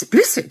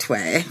explicit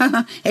way.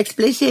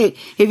 Explicit?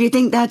 If you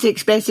think that's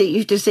explicit, you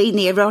should have seen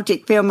the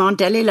erotic film on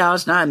telly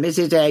last night,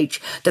 Mrs.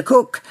 H. The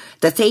cook,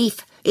 the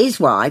thief, his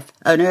wife,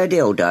 and her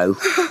dildo.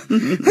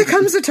 There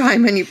comes a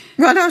time when you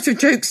run out of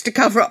jokes to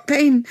cover up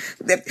pain.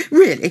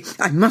 Really,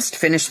 I must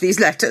finish these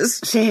letters.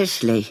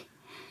 Seriously,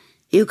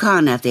 you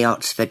can't have the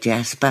Oxford,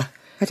 Jasper.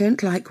 I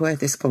don't like where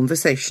this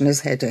conversation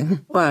is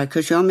heading. Why,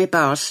 'cause you're my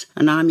boss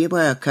and I'm your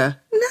worker?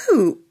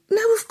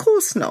 No, of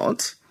course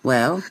not.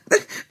 Well?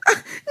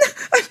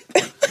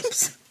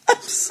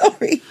 I'm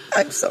sorry.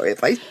 I'm sorry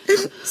if I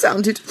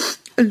sounded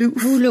aloof.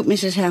 Oh, look,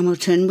 Mrs.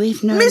 Hamilton,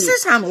 we've known...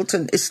 Mrs.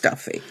 Hamilton is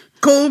stuffy.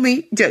 Call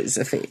me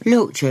Josephine.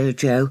 Look,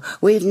 Jojo,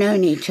 we've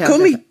known each other... Call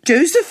me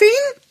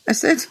Josephine? I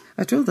said,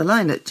 I draw the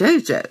line at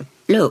Jojo.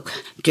 Look,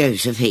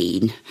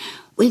 Josephine,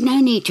 we've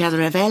known each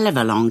other a hell of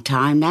a long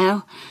time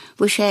now.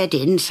 We shared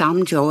in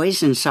some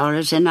joys and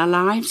sorrows in our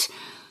lives.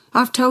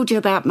 I've told you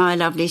about my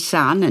lovely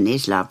son and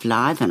his love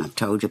life, and I've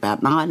told you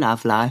about my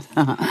love life,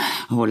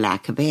 or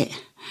lack of it.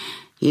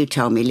 You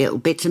told me little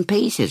bits and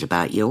pieces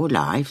about your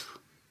life.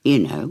 You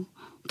know,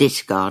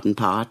 this garden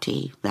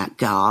party, that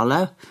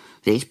gala,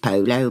 this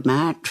polo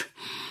match,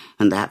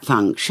 and that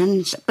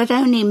functions, but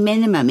only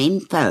minimum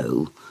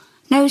info.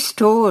 No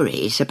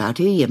stories about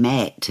who you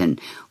met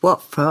and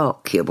what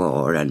frock you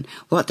wore and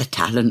what the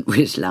talent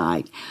was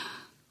like.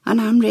 And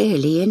I'm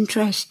really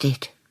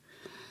interested.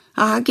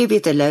 I'll give you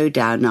the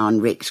lowdown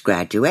on Rick's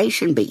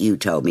graduation, but you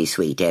told me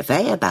sweet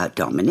FA about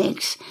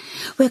Dominic's.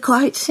 We're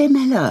quite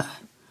similar.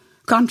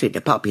 Contrary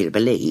to popular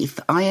belief,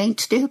 I ain't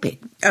stupid.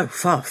 Oh,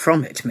 far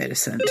from it,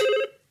 Millicent.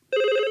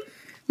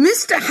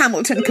 Mr.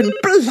 Hamilton can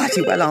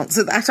bloody well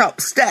answer that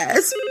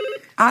upstairs.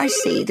 I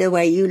see the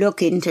way you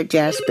look into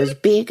Jasper's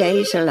big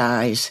hazel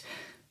eyes.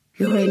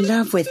 You're in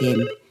love with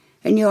him,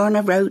 and you're on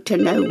a road to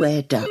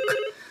nowhere, Duck.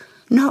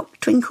 Knock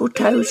Twinkle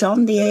Toes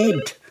on the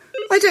head.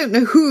 I don't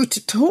know who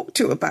to talk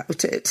to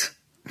about it.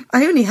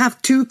 I only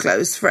have 2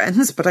 close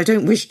friends, but I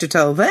don't wish to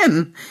tell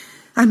them.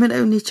 I'm an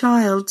only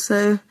child,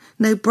 so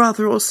no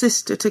brother or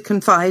sister to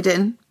confide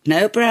in.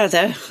 No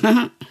brother?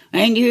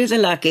 Ain't you the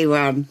lucky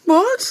one?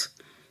 What?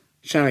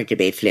 Sorry to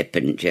be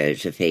flippant,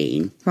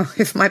 Josephine. Well,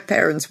 if my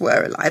parents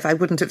were alive, I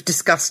wouldn't have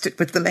discussed it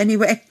with them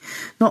anyway.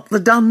 Not the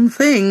done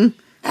thing.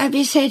 Have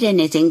you said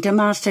anything to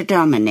Master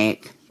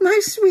Dominic? My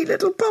sweet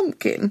little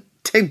pumpkin.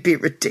 Don't be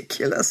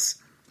ridiculous.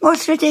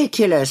 What's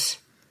ridiculous?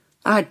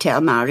 I'd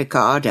tell my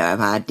Ricardo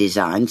I had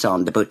designs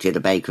on the butcher, the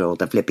baker, or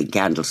the flipping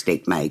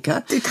candlestick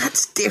maker.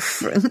 That's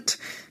different.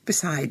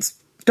 Besides,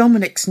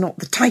 Dominic's not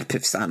the type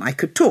of son I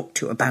could talk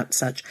to about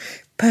such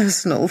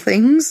personal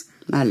things.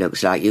 That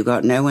looks like you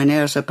got no one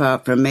else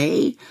apart from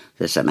me,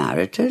 the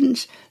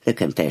Samaritans, the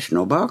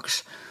confessional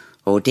box,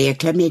 or dear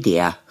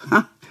Chlamydia,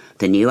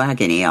 the new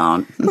agony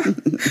aunt.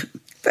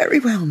 Very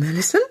well,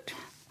 Millicent.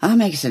 I'll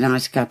make us a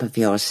nice cup of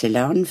your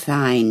Ceylon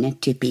fine,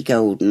 tippy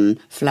golden,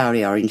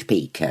 flowery orange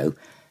pekoe,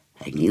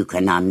 and you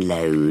can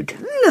unload.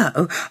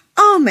 No,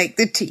 I'll make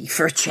the tea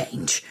for a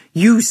change.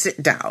 You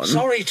sit down.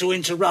 Sorry to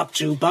interrupt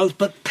you both,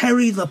 but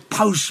Perry the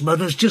postman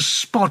has just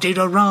spotted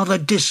a rather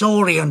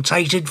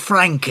disorientated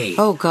Frankie.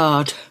 Oh,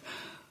 God.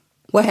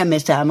 Where,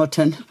 Mr.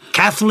 Hamilton?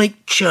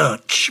 Catholic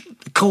Church,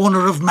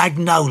 corner of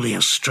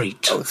Magnolia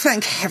Street. Oh,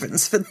 thank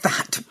heavens for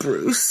that,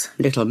 Bruce.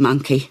 Little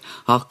monkey.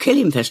 I'll kill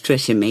him for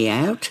stressing me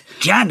out.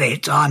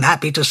 Janet, I'm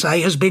happy to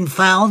say, has been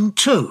found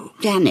too.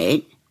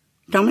 Janet?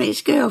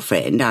 Dominic's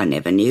girlfriend? I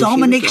never knew.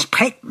 Dominic's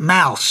pet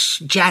mouse,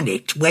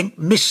 Janet, went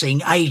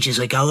missing ages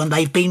ago and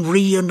they've been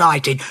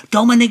reunited.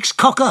 Dominic's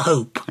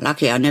cock-a-hoop.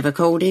 Lucky I never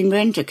called in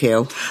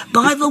Rent-a-Kill.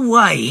 By the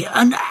way,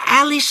 an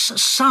Alice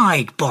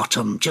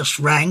Sidebottom just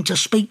rang to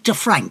speak to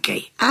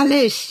Frankie.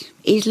 Alice,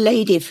 his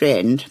lady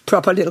friend.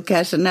 Proper little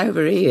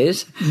Casanova he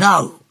is.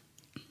 No,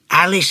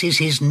 Alice is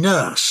his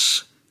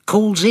nurse.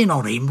 Calls in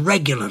on him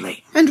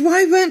regularly. And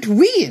why weren't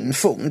we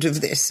informed of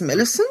this,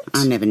 Millicent?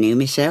 I never knew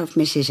myself,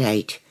 Mrs.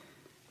 H.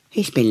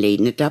 He's been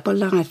leading a double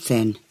life,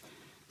 then.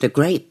 The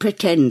Great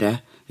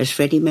Pretender, as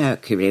Freddie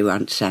Mercury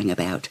once sang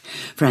about.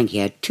 Frankie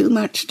had too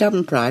much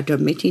stubborn pride to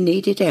admit he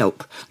needed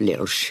help.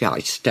 Little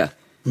shyster.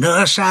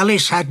 Nurse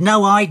Alice had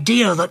no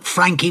idea that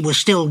Frankie was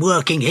still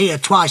working here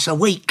twice a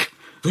week.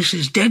 This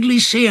is deadly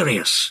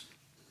serious.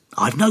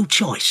 I've no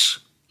choice.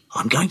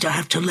 I'm going to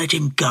have to let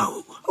him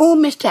go. Oh,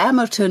 Mr.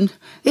 Hamilton,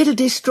 it'll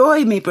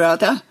destroy me,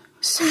 brother.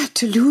 Sad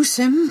to lose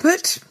him,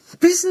 but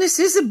business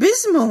is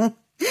abysmal.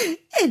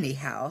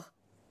 Anyhow.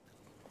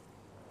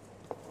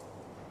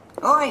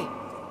 Oi,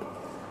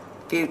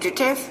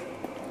 fugitive.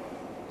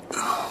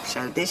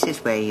 So this is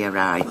where you're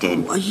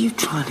hiding. Are you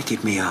trying to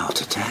give me a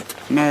heart attack?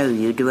 No,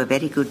 you do a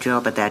very good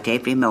job of that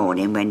every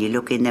morning when you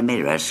look in the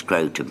mirror,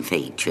 scrotum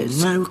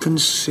features. No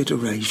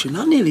consideration.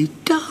 I nearly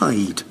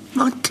died.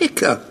 My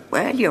ticker.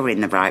 Well, you're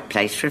in the right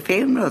place for a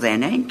funeral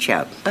then, ain't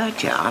you?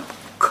 Budge up.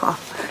 God,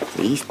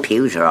 these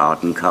pews are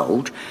hard and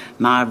cold.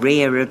 My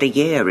rear of the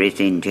year is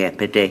in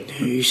jeopardy.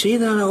 You see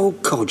that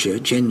old codger,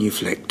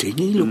 genuflecting?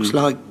 He looks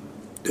like...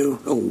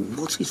 Oh,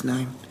 what's his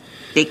name?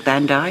 Dick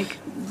Van Dyke?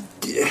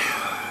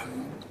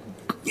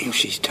 Yeah,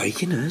 she's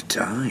taking her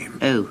time.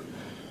 Who?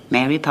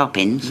 Mary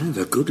Poppins?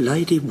 The good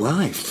lady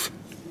wife.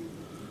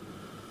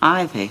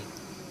 Ivy?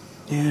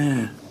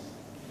 Yeah.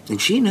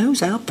 And she knows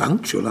how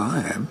punctual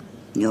I am.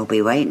 You'll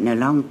be waiting a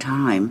long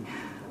time,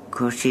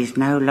 'cause she's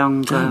no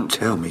longer... Don't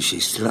tell me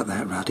she's still at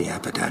that ruddy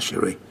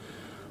haberdashery,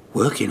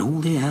 working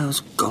all the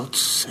hours God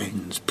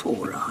sends.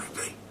 Poor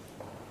Ivy.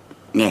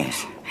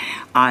 Yes,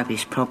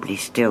 Ivy's probably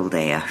still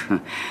there,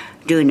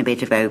 doing a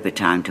bit of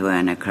overtime to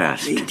earn a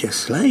crust. He's a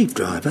slave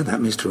driver, that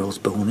Mr.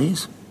 Osborne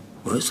is.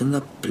 Worse than the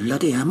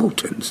bloody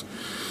Hamiltons.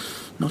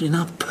 Not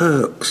enough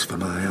perks for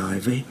my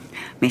Ivy.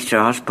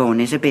 Mr.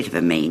 Osborne is a bit of a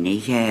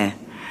meanie, yeah.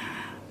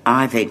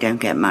 Ivy don't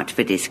get much of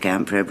a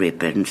discount for her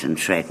ribbons and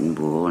thread and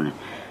wool.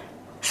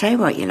 Say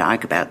what you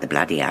like about the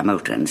bloody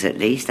Hamiltons, at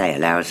least they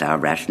allow us our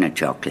ration of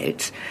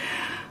chocolates.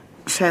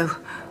 So,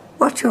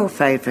 what's your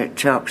favourite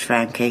chocs,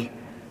 Frankie?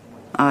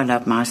 I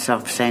love my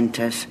soft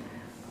centres.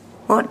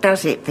 What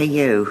does it for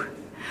you?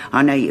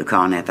 I know you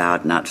can't have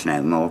hard nuts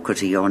no more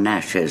 'cause of your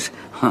gnashers,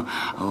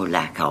 or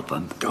lack of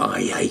them.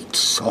 I hate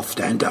soft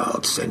and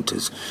hard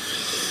centres.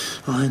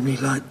 I only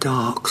like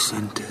dark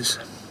centres.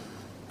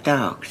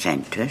 Dark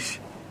centres?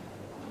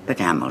 But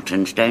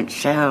Hamiltons don't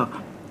sell.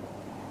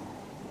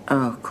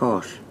 Oh, of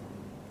course.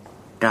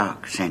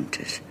 Dark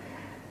centres.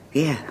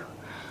 Yeah,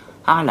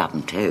 I love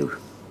them too.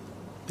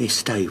 You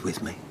stay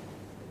with me.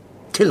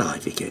 Till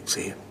Ivy gets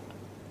here.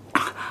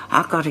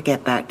 I've got to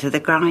get back to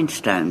the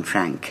grindstone,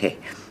 Frankie.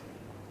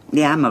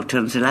 The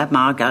Hamiltons will have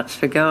my guts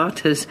for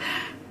garters.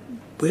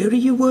 Where are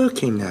you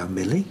working now,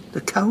 Millie?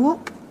 The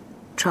co-op?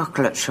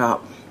 Chocolate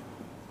shop.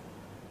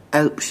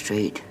 Oak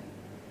Street.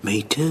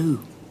 Me too.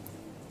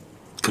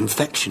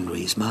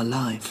 Confectionery's my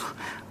life.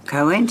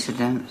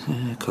 Coincidence?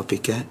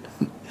 Copycat.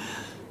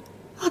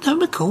 I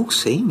don't recall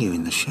seeing you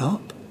in the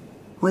shop.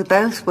 We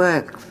both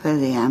work for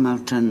the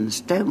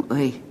Hamiltons, don't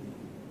we?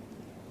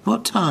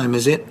 What time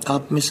is it?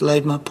 I've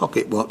mislaid my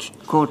pocket watch.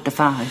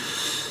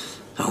 5:45.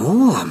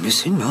 Oh, I'm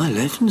missing my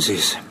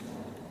 11s.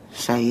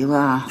 So you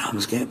are. I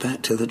must get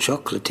back to the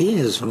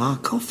chocolatiers for my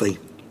coffee.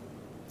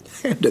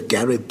 And a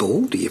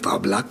Garibaldi if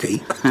I'm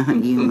lucky.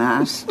 You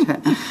must.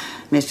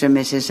 Mr. and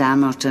Mrs.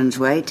 Hamilton's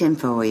waiting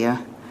for you.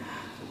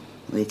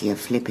 With your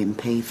flipping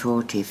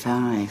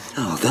P45.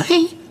 Are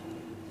they?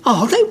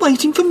 Are they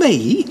waiting for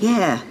me?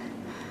 Yeah.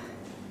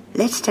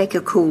 Let's take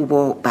a cool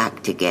walk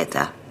back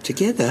together.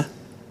 Together?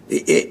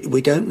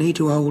 We don't need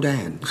to hold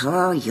hands.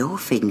 Oh, your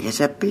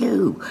fingers are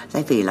blue.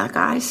 They feel like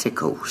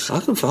icicles. I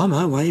can find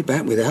my way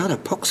back without a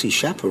poxy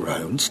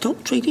chaperone.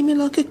 Stop treating me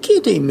like a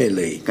kiddie,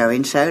 Millie.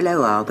 Going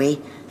solo, are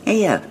we?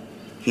 Here,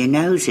 your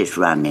nose is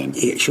running.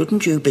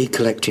 Shouldn't you be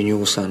collecting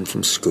your son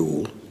from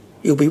school?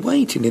 He'll be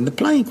waiting in the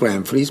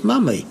playground for his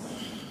mummy.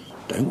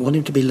 Don't want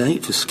him to be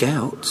late for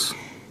scouts.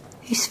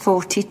 He's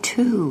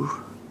 42.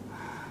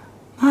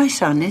 My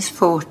son is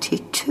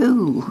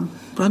 42.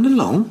 Run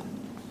along.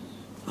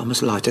 I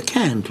must light a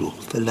candle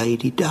for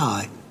Lady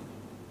Di.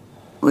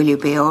 Will you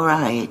be all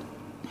right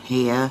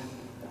here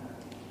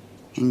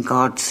in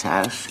God's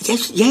house?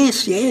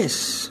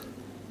 Yes.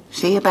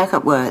 See you back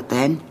at work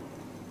then.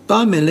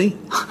 Bye, Millie.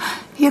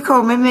 You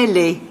call me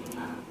Millie?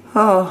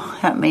 Oh,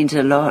 that means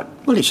a lot.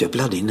 Well, it's your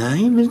bloody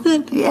name, isn't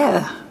it?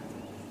 Yeah.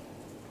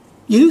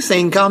 You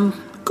think I'm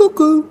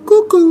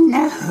cuckoo?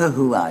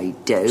 No, I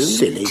don't.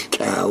 Silly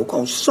cow.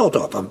 Oh, sod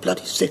off. I'm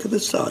bloody sick of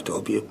the sight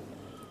of you.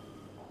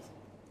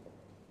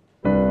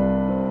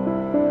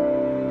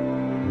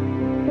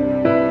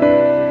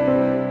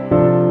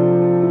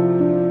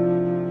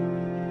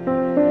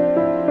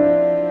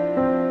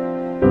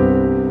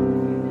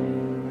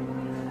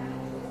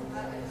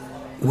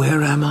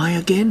 Where am I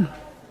again?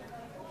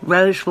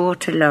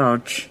 Rosewater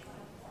Lodge.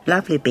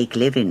 Lovely big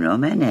living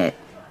room, isn't it?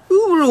 Who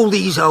are all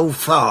these old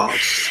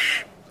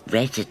farts?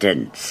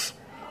 Residents.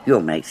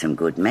 You'll make some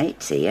good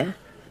mates here.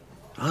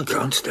 I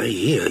can't stay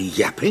here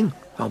yapping.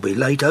 I'll be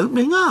late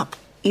opening up.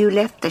 You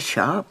left the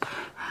shop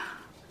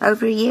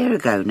over a year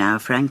ago now,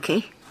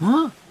 Frankie.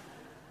 What?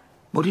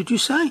 What did you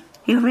say?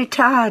 You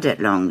retired at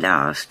long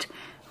last.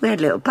 We had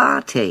a little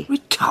party.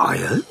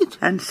 Retired?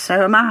 And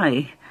so am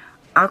I.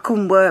 I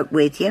couldn't work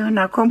with you and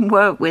I couldn't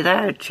work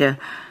without you.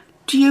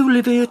 Do you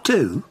live here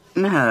too?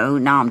 No,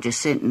 I'm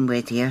just sitting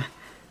with you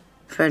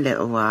for a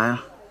little while.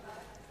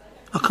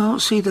 I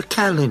can't see the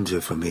calendar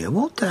from here.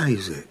 What day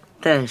is it?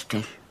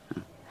 Thursday.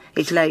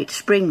 It's late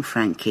spring,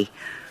 Frankie.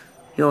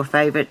 Your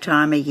favourite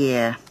time of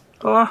year.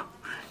 Oh,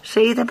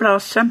 see the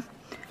blossom?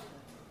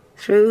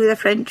 Through the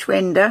French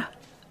window,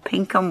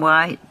 pink and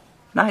white,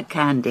 like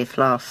candy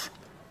floss.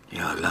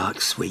 Yeah, I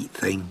like sweet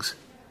things.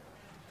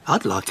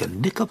 I'd like a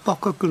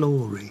Knickerbocker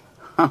glory.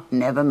 Oh,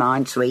 never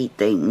mind sweet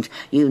things.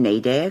 You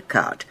need a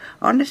haircut.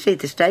 Honestly,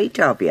 the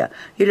state of you.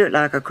 You look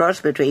like a cross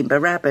between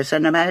Barabbas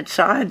and a mad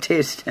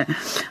scientist.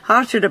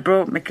 I should have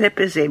brought my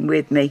clippers in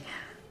with me.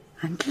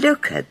 And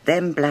look at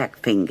them black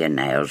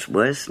fingernails,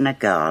 worse than a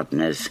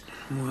gardener's.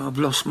 Well, I've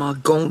lost my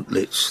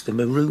gauntlets, the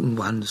maroon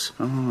ones.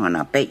 Oh, and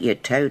I bet your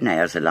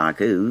toenails are like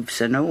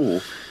hooves and all.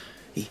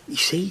 You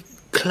see,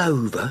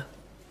 Clover,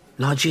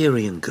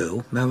 Nigerian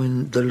girl,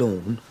 mowing the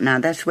lawn. Now,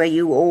 that's where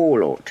you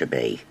all ought to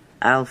be.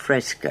 Al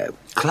fresco.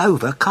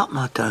 Clover cut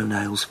my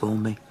toenails for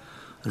me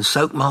and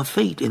soaked my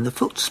feet in the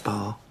foot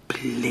spa.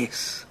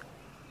 Bliss.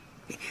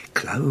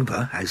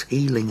 Clover has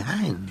healing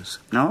hands.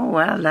 Oh,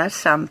 well, that's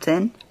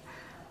something.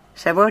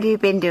 So what have you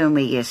been doing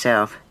with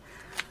yourself?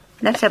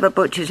 Let's have a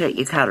butcher's at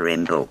your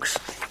colouring books.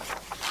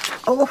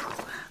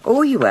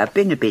 Oh, you have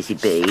been a busy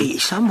bee.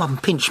 Someone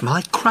pinched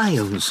my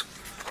crayons.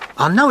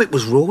 I know it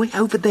was Roy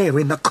over there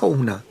in the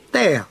corner.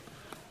 There.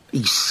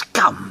 He's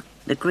scum.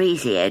 The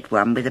greasy-head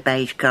one with the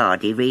beige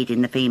cardi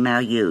reading the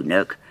female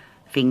eunuch,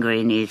 finger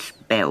in his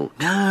belt.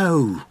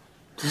 No,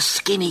 the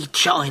skinny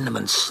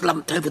Chinaman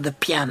slumped over the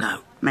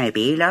piano.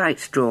 Maybe he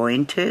likes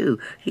drawing too.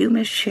 You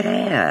must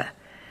share.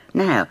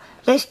 Now,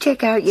 let's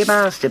check out your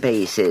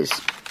masterpieces.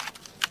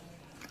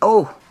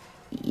 Oh,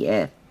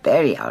 yeah,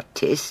 very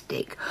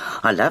artistic.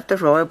 I love the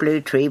royal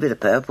blue tree with the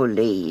purple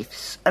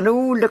leaves. And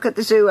oh, look at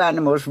the zoo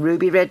animals.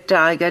 Ruby red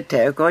tiger,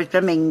 turquoise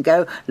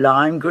flamingo,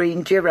 lime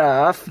green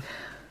giraffe.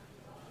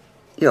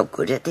 You're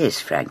good at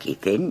this, Frankie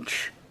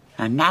Finch.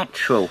 A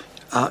natural.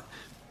 I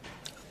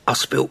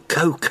spilt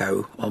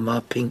cocoa on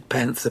my Pink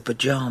Panther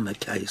pyjama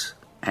case.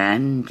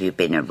 And you've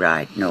been a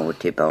right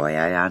naughty boy,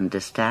 I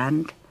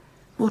understand.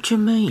 What do you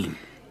mean?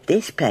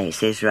 This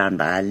place is run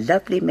by a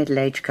lovely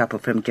middle-aged couple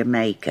from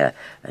Jamaica,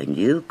 and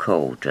you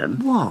called them...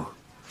 What?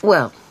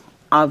 Well,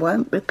 I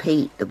won't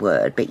repeat the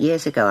word, but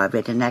years ago I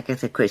read an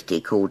Agatha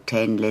Christie called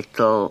 10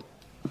 Little...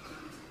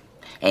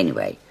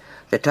 Anyway...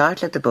 The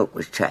title of the book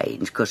was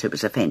changed because it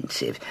was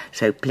offensive,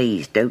 so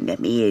please don't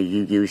let me hear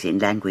you using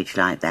language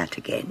like that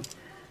again.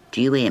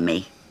 Do you hear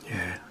me?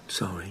 Yeah,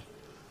 sorry.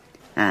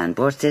 And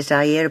what's this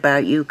I hear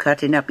about you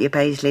cutting up your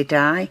paisley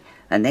tie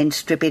and then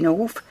stripping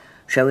off,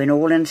 showing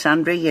all and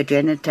sundry your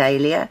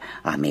genitalia?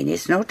 I mean,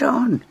 it's not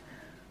on.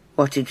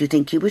 What did you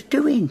think you was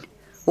doing?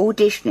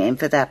 Auditioning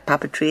for that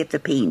puppetry of the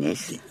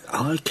penis?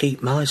 I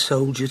keep my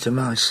soldier to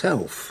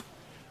myself.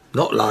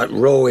 Not like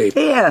Roy.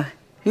 Here.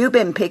 You've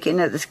been picking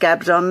at the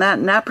scabs on that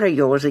napper of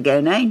yours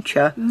again, ain't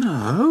you?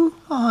 No,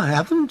 I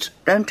haven't.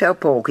 Don't tell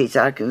Porkies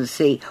I can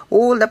see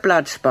all the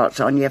blood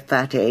spots on your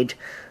fat head.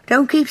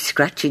 Don't keep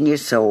scratching your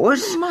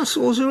sores. My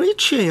sores are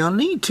itchy. I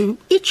need to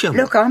itch them.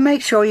 Look, I'll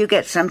make sure you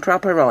get some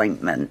proper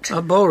ointment.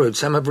 I borrowed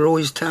some of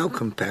Roy's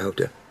talcum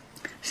powder.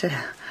 So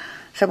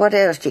what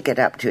else do you get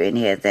up to in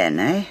here then,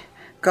 eh?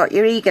 Got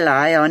your eagle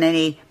eye on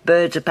any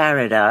birds of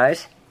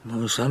paradise?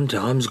 Well,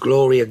 sometimes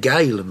Gloria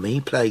Gale and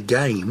me play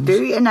games.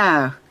 Do you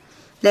now?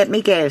 Let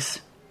me guess.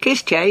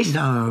 Kiss chase?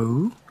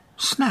 No.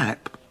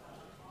 Snap.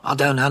 I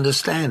don't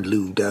understand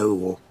Ludo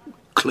or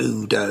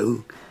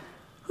Cluedo.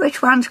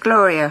 Which one's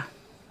Gloria?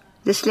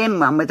 The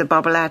slim one with the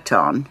bobble hat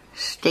on,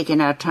 sticking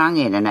her tongue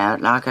in and out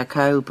like a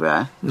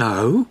cobra?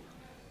 No.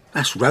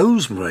 That's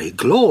Rosemary.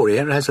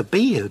 Gloria has a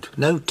beard,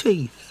 no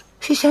teeth.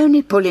 She's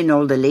only pulling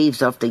all the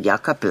leaves off the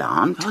yucca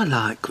plant. I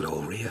like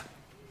Gloria.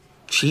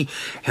 She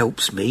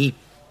helps me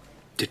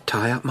To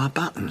tie up my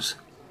buttons.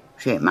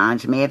 She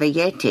reminds me of a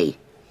Yeti.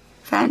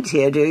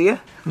 Fancy her, do you?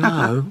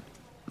 No,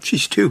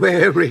 she's too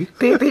hairy.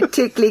 Be a bit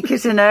tickly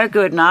kissing her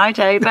good night,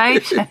 eh,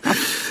 Bates?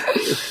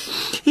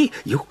 Hey,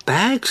 your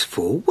bag's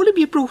full. What have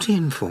you brought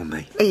in for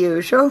me? The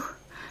usual.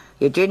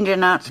 Your ginger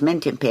nuts,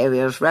 mint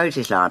imperials,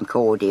 roses lime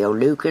cordial,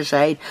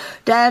 Lucasade,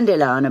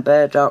 dandelion and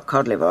burdock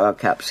cod liver oil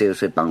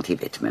capsules with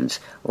multivitamins.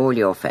 All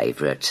your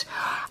favourites.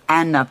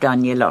 And I've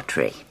done your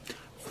lottery.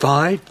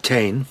 5,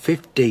 10,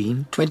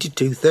 15,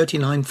 22,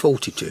 39,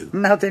 42.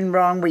 Nothing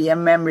wrong with your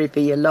memory for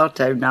your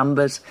lotto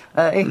numbers,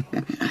 eh?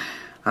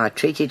 I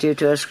treated you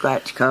to a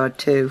scratch card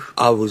too.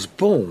 I was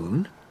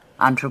born...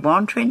 Under a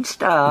wandering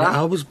star.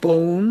 I was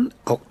born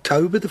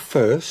October the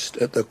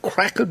 1st at the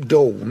crack of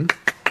dawn.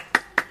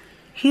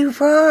 You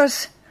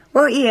was?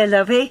 What year,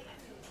 lovey?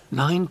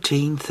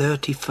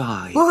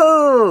 1935.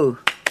 Whoa!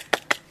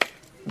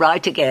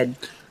 Right again.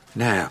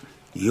 Now,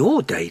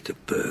 your date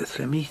of birth,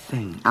 let me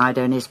think. I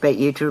don't expect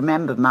you to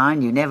remember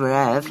mine, you never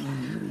have.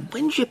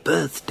 When's your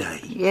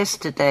birthday?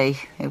 Yesterday.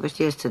 It was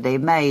yesterday,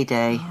 May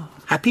Day. Oh,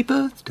 happy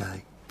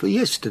birthday for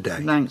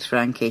yesterday. Thanks,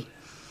 Frankie.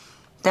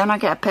 Don't I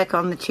get a peck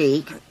on the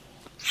cheek?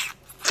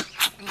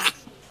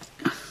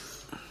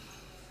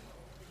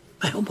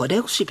 Well, what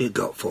else have you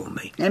got for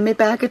me? In my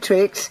bag of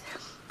tricks.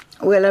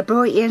 Well, I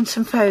brought you in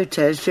some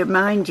photos to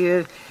remind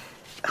you...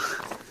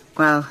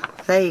 Well,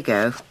 there you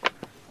go.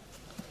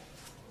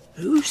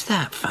 Who's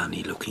that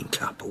funny-looking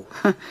couple?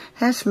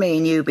 That's me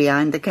and you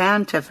behind the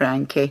counter,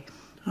 Frankie.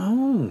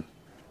 Oh,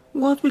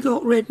 why have we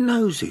got red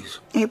noses?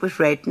 It was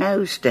Red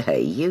Nose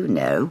Day, you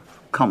know.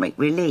 Comic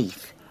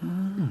relief.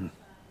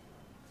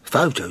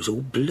 Photos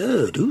all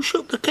blurred. Who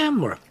shot the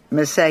camera?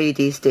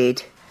 Mercedes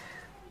did.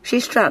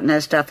 She's strutting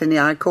her stuff in the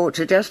High Court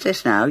of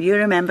Justice now. You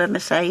remember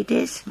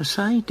Mercedes?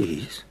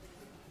 Mercedes?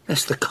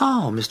 That's the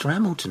car Mr.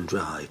 Hamilton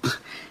drives.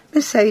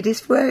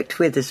 Mercedes worked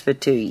with us for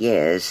 2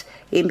 years,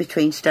 in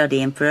between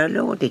studying for a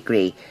law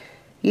degree.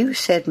 You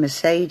said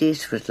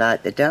Mercedes was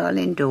like the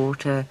darling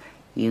daughter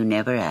you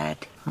never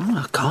had.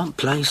 Oh, I can't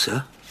place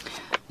her.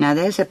 Now,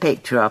 there's a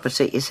picture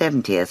opposite your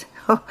 70th.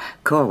 Oh,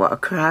 God, what a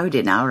crowd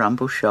in our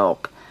humble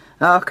shop.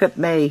 Hark at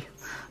me,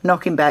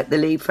 knocking back the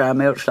lead for our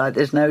milks like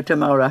there's no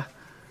tomorrow.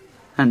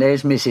 And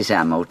there's Mrs.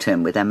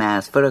 Hamilton with her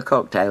mouth full of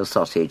cocktail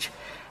sausage.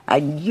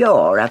 And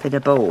you're having a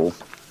ball.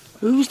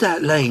 Who's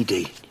that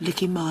lady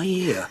licking my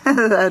ear?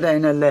 That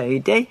ain't a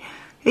lady.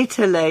 It's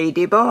a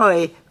lady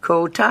boy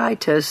called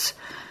Titus.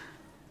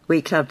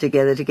 We clubbed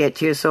together to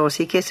get you a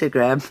saucy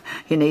kissogram.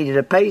 You needed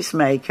a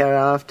pacemaker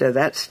after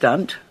that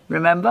stunt,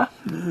 remember?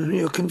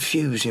 You're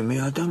confusing me.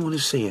 I don't want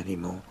to see any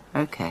more.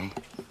 OK.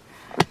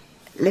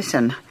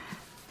 Listen,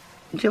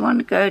 do you want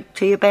to go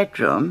to your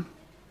bedroom?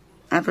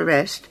 Have a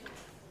rest?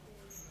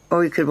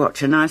 Or you could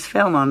watch a nice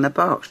film on the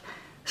box.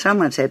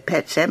 Someone said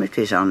Pet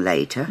Sematry's on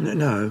later.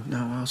 No,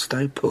 I'll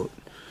stay put.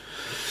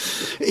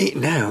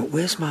 Now,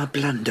 where's my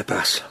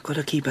blunderbuss? I've got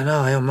to keep an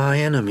eye on my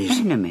enemies.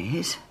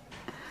 Enemies?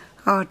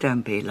 Oh,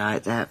 don't be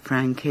like that,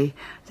 Frankie.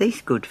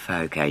 These good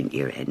folk ain't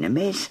your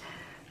enemies.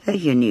 They're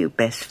your new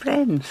best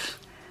friends.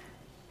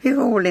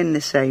 You're all in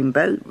the same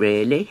boat,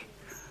 really.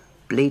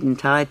 Bleeding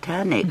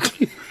Titanic.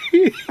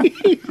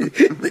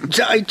 The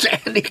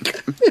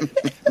Titanic.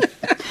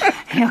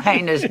 You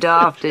ain't as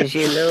daft as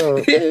you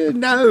look.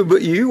 No,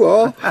 but you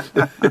are.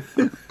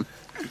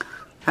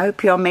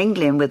 Hope you're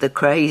mingling with the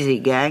crazy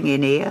gang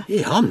in here.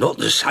 Yeah, I'm not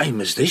the same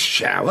as this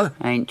shower.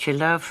 Ain't you,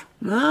 love?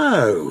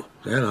 No,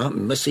 they're like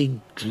messy,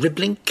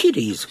 dribbling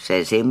kiddies.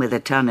 Says him with a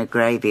ton of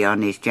gravy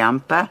on his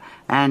jumper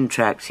and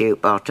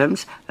tracksuit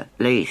bottoms. At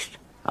least,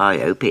 I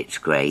hope it's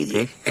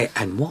gravy.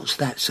 And what's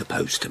that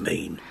supposed to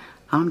mean?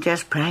 I'm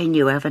just praying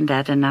you haven't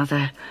had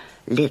another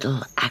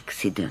little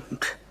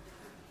accident.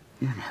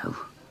 You know,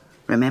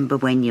 remember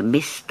when you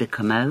missed the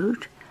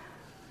commode?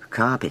 The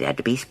carpet had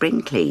to be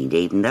spring cleaned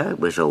even though it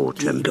was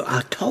autumn.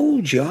 I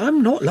told you,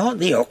 I'm not like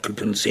the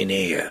occupants in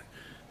here.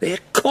 They're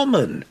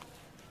common.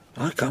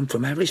 I come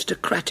from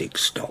aristocratic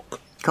stock.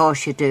 Of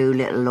course you do,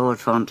 little Lord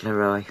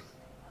Fauntleroy.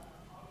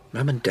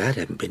 Mum and Dad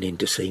haven't been in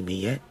to see me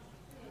yet.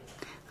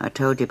 I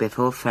told you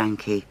before,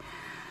 Frankie.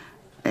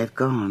 They've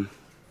gone.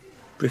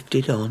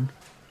 Drifted on.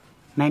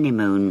 Many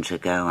moons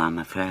ago, I'm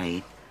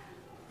afraid.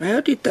 How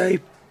did they...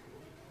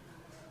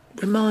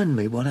 Remind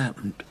me what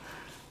happened.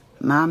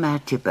 Mum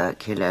had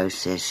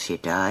tuberculosis. She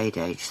died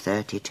aged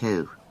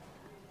 32.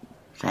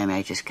 Same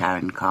age as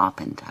Karen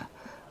Carpenter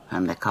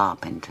and the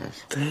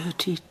Carpenters.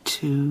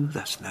 32?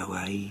 That's no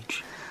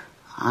age.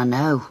 I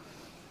know.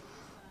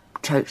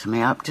 Chokes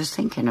me up just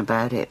thinking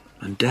about it.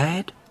 And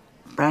Dad?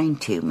 Brain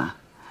tumour.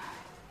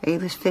 He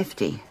was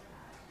 50,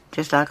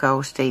 just like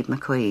old Steve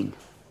McQueen.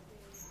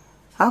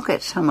 I'll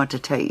get someone to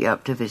take you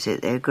up to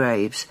visit their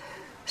graves,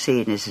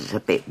 seeing as it's a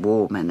bit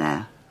warmer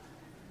now.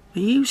 Are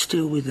you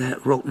still with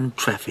that rotten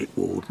traffic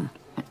warden?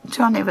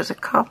 Johnny was a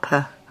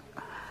copper,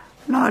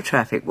 not a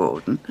traffic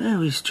warden.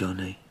 How is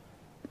Johnny?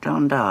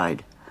 John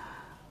died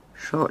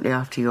shortly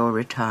after your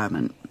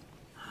retirement.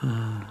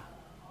 Oh,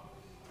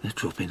 they're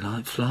dropping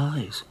like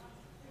flies.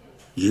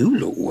 You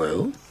look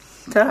well.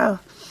 So,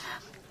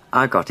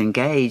 I got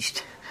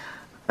engaged.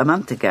 a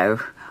month ago,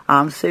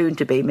 I'm soon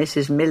to be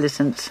Mrs.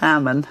 Millicent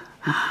Salmon.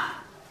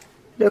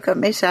 Look at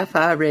my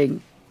sapphire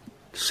ring.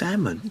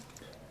 Salmon?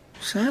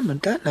 Salmon,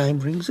 that name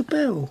rings a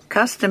bell.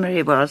 Customer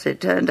he was.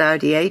 It turned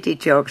out he hated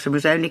jocks and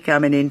was only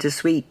coming in to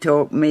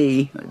sweet-talk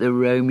me, the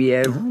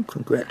Romeo. Oh,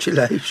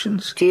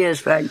 congratulations. Cheers,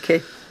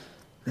 Frankie.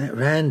 That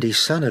Randy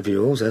son of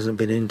yours hasn't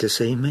been in to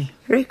see me.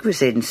 Rick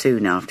was in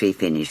soon after he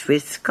finished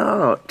with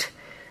Scott.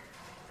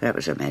 That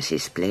was a messy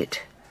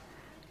split.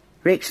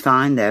 Rick's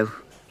fine, though.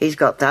 He's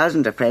got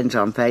thousands of friends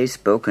on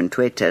Facebook and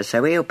Twitter,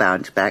 so he'll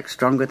bounce back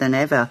stronger than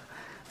ever.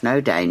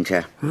 No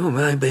danger. Well,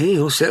 maybe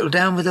he'll settle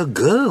down with a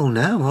girl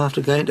now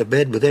after going to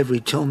bed with every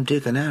Tom,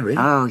 Dick and Harry.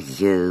 Oh,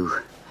 you.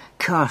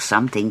 Course,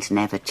 some things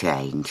never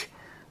change.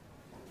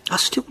 I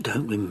still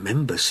don't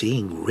remember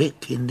seeing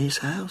Rick in this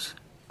house.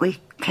 We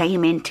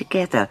came in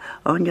together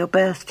on your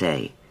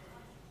birthday.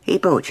 He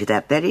bought you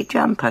that very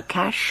jumper,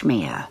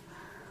 cashmere.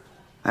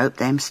 Hope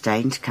them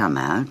stains come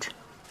out.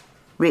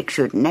 Rick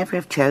should never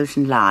have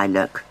chosen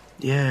lilac.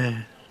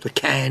 Yeah, the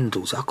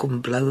candles, I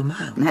couldn't blow them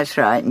out. That's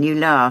right, and you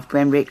laughed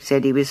when Rick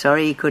said he was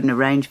sorry he couldn't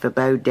arrange for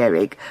Bo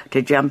Derek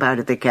to jump out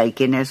of the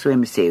cake in her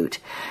swimsuit.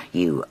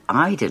 You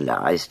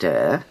idolised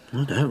her.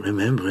 I don't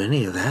remember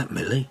any of that,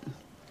 Millie.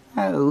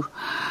 Oh,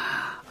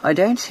 I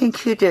don't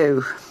think you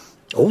do.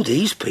 All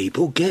these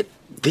people get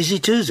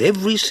visitors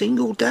every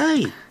single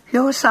day.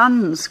 Your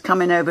son's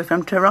coming over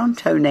from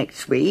Toronto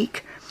next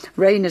week.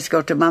 Rayner's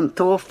got a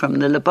month off from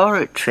the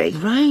laboratory.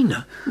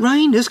 Rayner?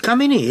 Rayner's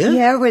coming here?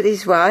 Yeah, with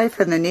his wife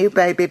and the new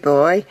baby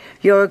boy.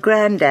 You're a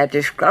granddad,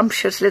 a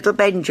scrumptious little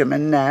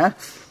Benjamin now.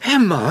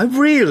 Am I,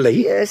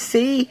 really? Yeah,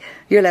 see?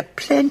 You'll have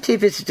plenty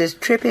of visitors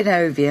tripping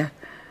over you.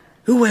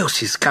 Who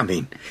else is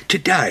coming?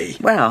 Today?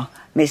 Well,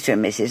 Mr.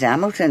 and Mrs.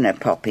 Hamilton are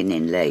popping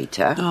in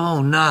later.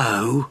 Oh,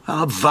 no.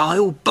 Our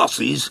vile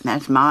bosses.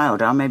 That's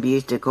mild. I maybe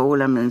used to call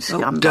them and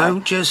scumbag. Oh,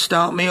 don't just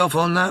start me off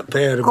on that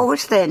pair of... Of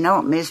course, they're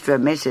not Mr.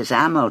 and Mrs.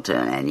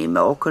 Hamilton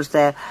anymore, because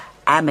they're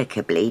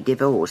amicably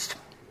divorced.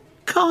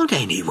 Can't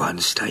anyone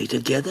stay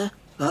together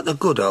like the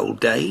good old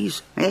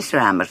days? Mr.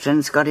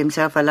 Hamilton's got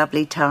himself a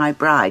lovely Thai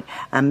bride,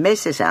 and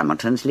Mrs.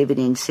 Hamilton's living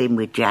in sin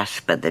with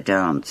Jasper the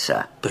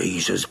dancer. But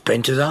he's as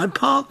bent as Hyde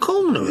Park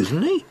Corner,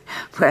 isn't he?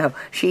 Well,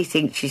 she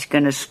thinks she's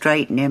going to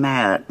straighten him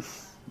out.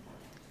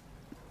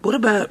 What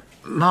about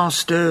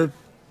Master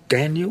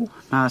Daniel?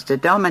 Master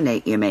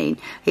Dominic, you mean?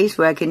 He's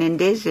working in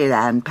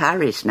Disneyland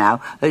Paris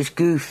now as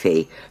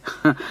Goofy.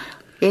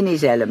 In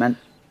his element.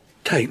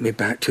 Take me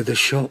back to the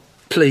shop,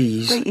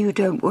 please. But you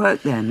don't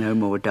work there no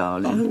more,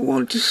 darling. I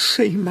want to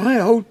see my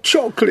old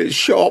chocolate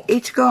shop.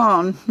 It's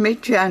gone.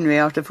 Mid-January,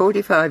 after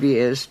 45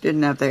 years.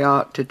 Didn't have the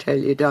heart to tell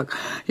you, Doug.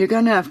 You're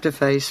going to have to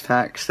face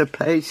facts. The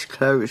place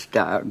closed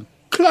down.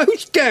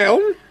 Closed down?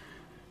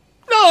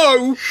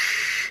 No!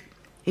 Shh.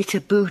 It's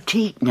a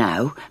boutique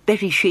now.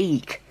 Very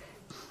chic.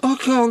 I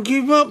can't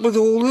keep up with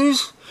all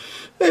this.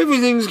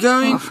 Everything's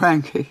going... Oh,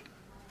 Frankie.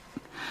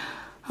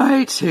 I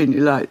hate seeing you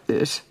like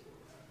this.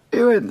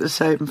 You ain't the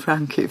same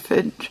Frankie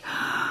Finch.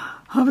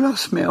 I've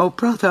lost my old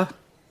brother.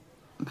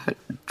 That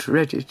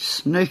dreaded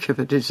snake of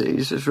a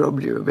disease has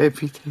robbed you of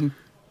everything.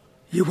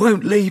 You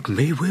won't leave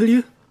me, will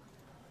you?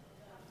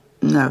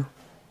 No.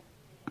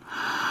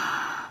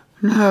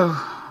 No.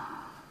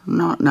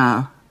 Not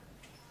now.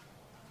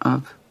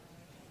 I've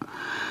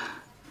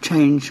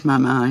changed my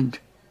mind.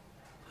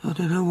 I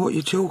don't know what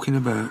you're talking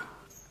about.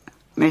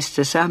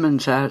 Mr.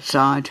 Salmon's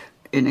outside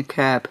in a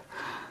cab,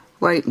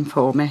 waiting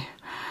for me.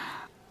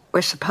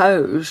 We're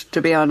supposed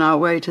to be on our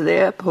way to the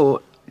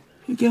airport.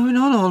 You going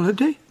on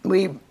holiday?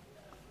 We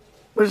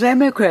was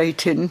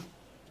emigrating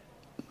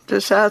to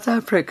South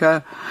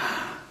Africa.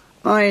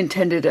 I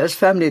intended as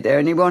family there,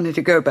 and he wanted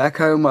to go back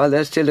home while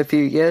there's still a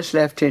few years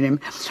left in him.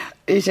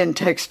 He's in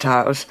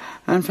textiles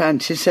and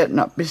fancies setting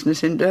up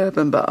business in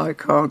Durban, but I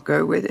can't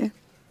go with him.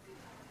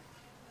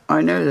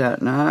 I know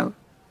that now.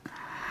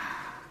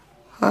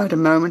 I had a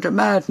moment of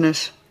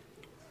madness.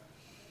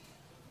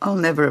 I'll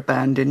never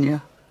abandon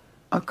you.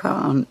 I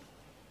can't.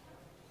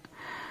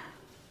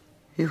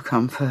 You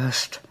come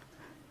first.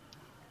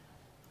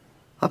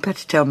 I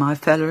better tell my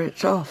fella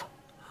it's off.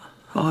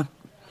 I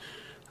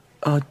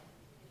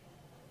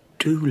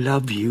do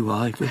love you,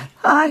 Ivy.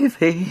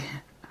 Ivy?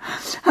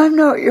 I'm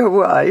not your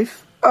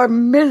wife.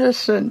 I'm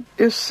Millicent,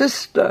 your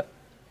sister.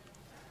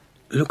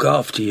 Look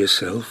after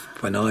yourself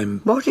when I'm...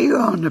 What are you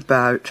on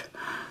about?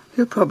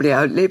 You'll probably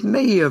outlive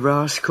me, you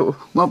rascal.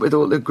 What with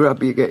all the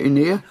grub you get in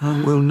here.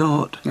 I will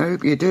not. I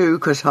hope you do,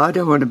 because I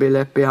don't want to be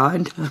left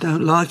behind. I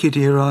don't like it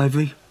here,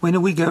 Ivy. When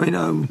are we going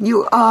home?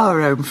 You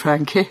are home,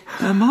 Frankie.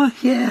 Am I?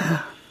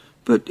 Yeah.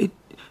 But it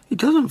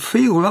doesn't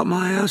feel like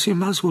my house in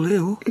Muswell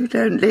Hill. You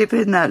don't live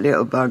in that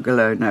little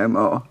bungalow no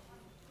more.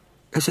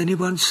 Has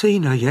anyone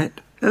seen her yet?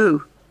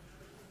 Who?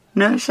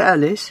 Nurse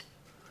Alice?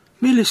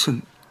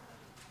 Millicent.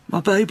 My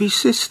baby's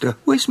sister.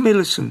 Where's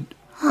Millicent?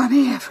 I'm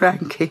here,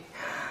 Frankie.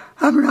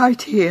 I'm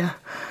right here.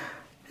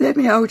 Let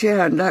me hold your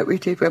hand like we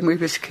did when we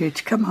was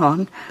kids. Come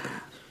on.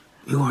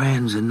 Your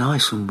hands are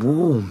nice and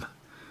warm.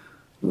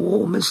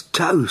 Warm as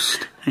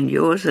toast. And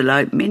yours are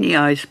like mini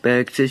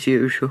icebergs as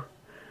usual.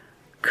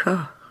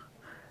 God,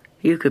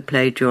 You could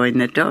play join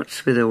the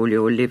dots with all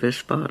your liver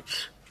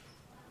spots.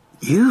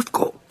 You've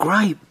got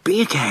great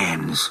big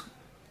hands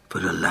for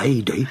a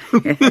lady.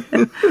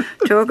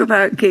 Talk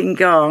about King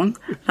Kong,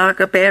 like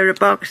a pair of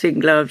boxing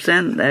gloves,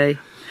 ain't they?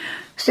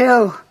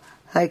 Still,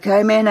 they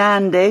came in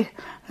handy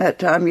that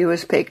time you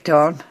was picked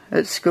on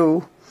at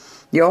school.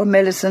 Your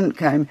Millicent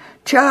came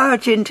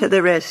charging to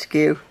the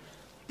rescue,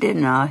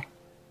 didn't I?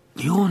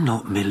 You're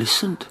not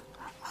Millicent.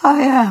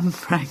 I am,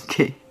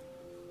 Frankie.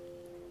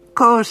 Of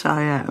course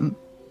I am.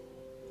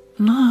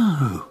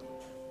 No.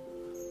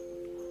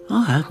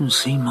 I haven't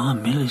seen my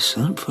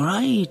Millicent for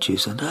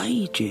ages and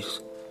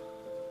ages.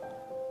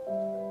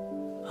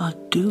 I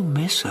do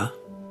miss her.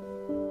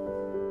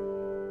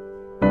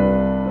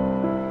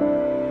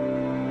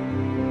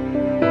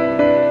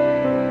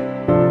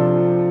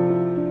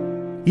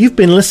 You've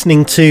been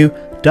listening to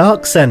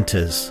Dark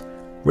Centres,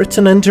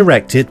 written and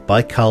directed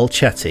by Carl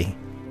Chetty.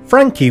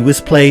 Frankie was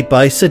played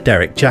by Sir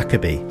Derek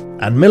Jacobi,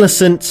 and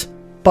Millicent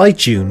by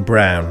June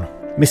Brown.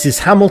 Mrs.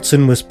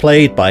 Hamilton was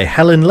played by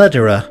Helen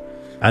Lederer,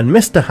 and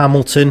Mr.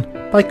 Hamilton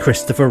by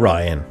Christopher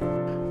Ryan.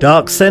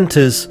 Dark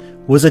Centres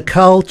was a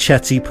Carl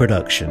Chetty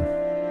production.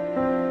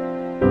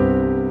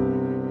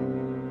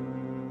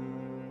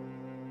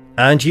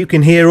 And you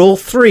can hear all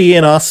three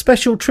in our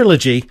special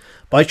trilogy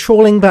by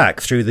trawling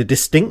back through the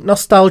Distinct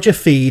Nostalgia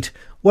feed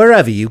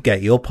wherever you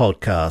get your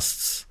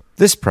podcasts.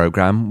 This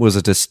programme was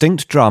a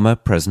Distinct Drama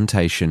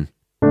presentation.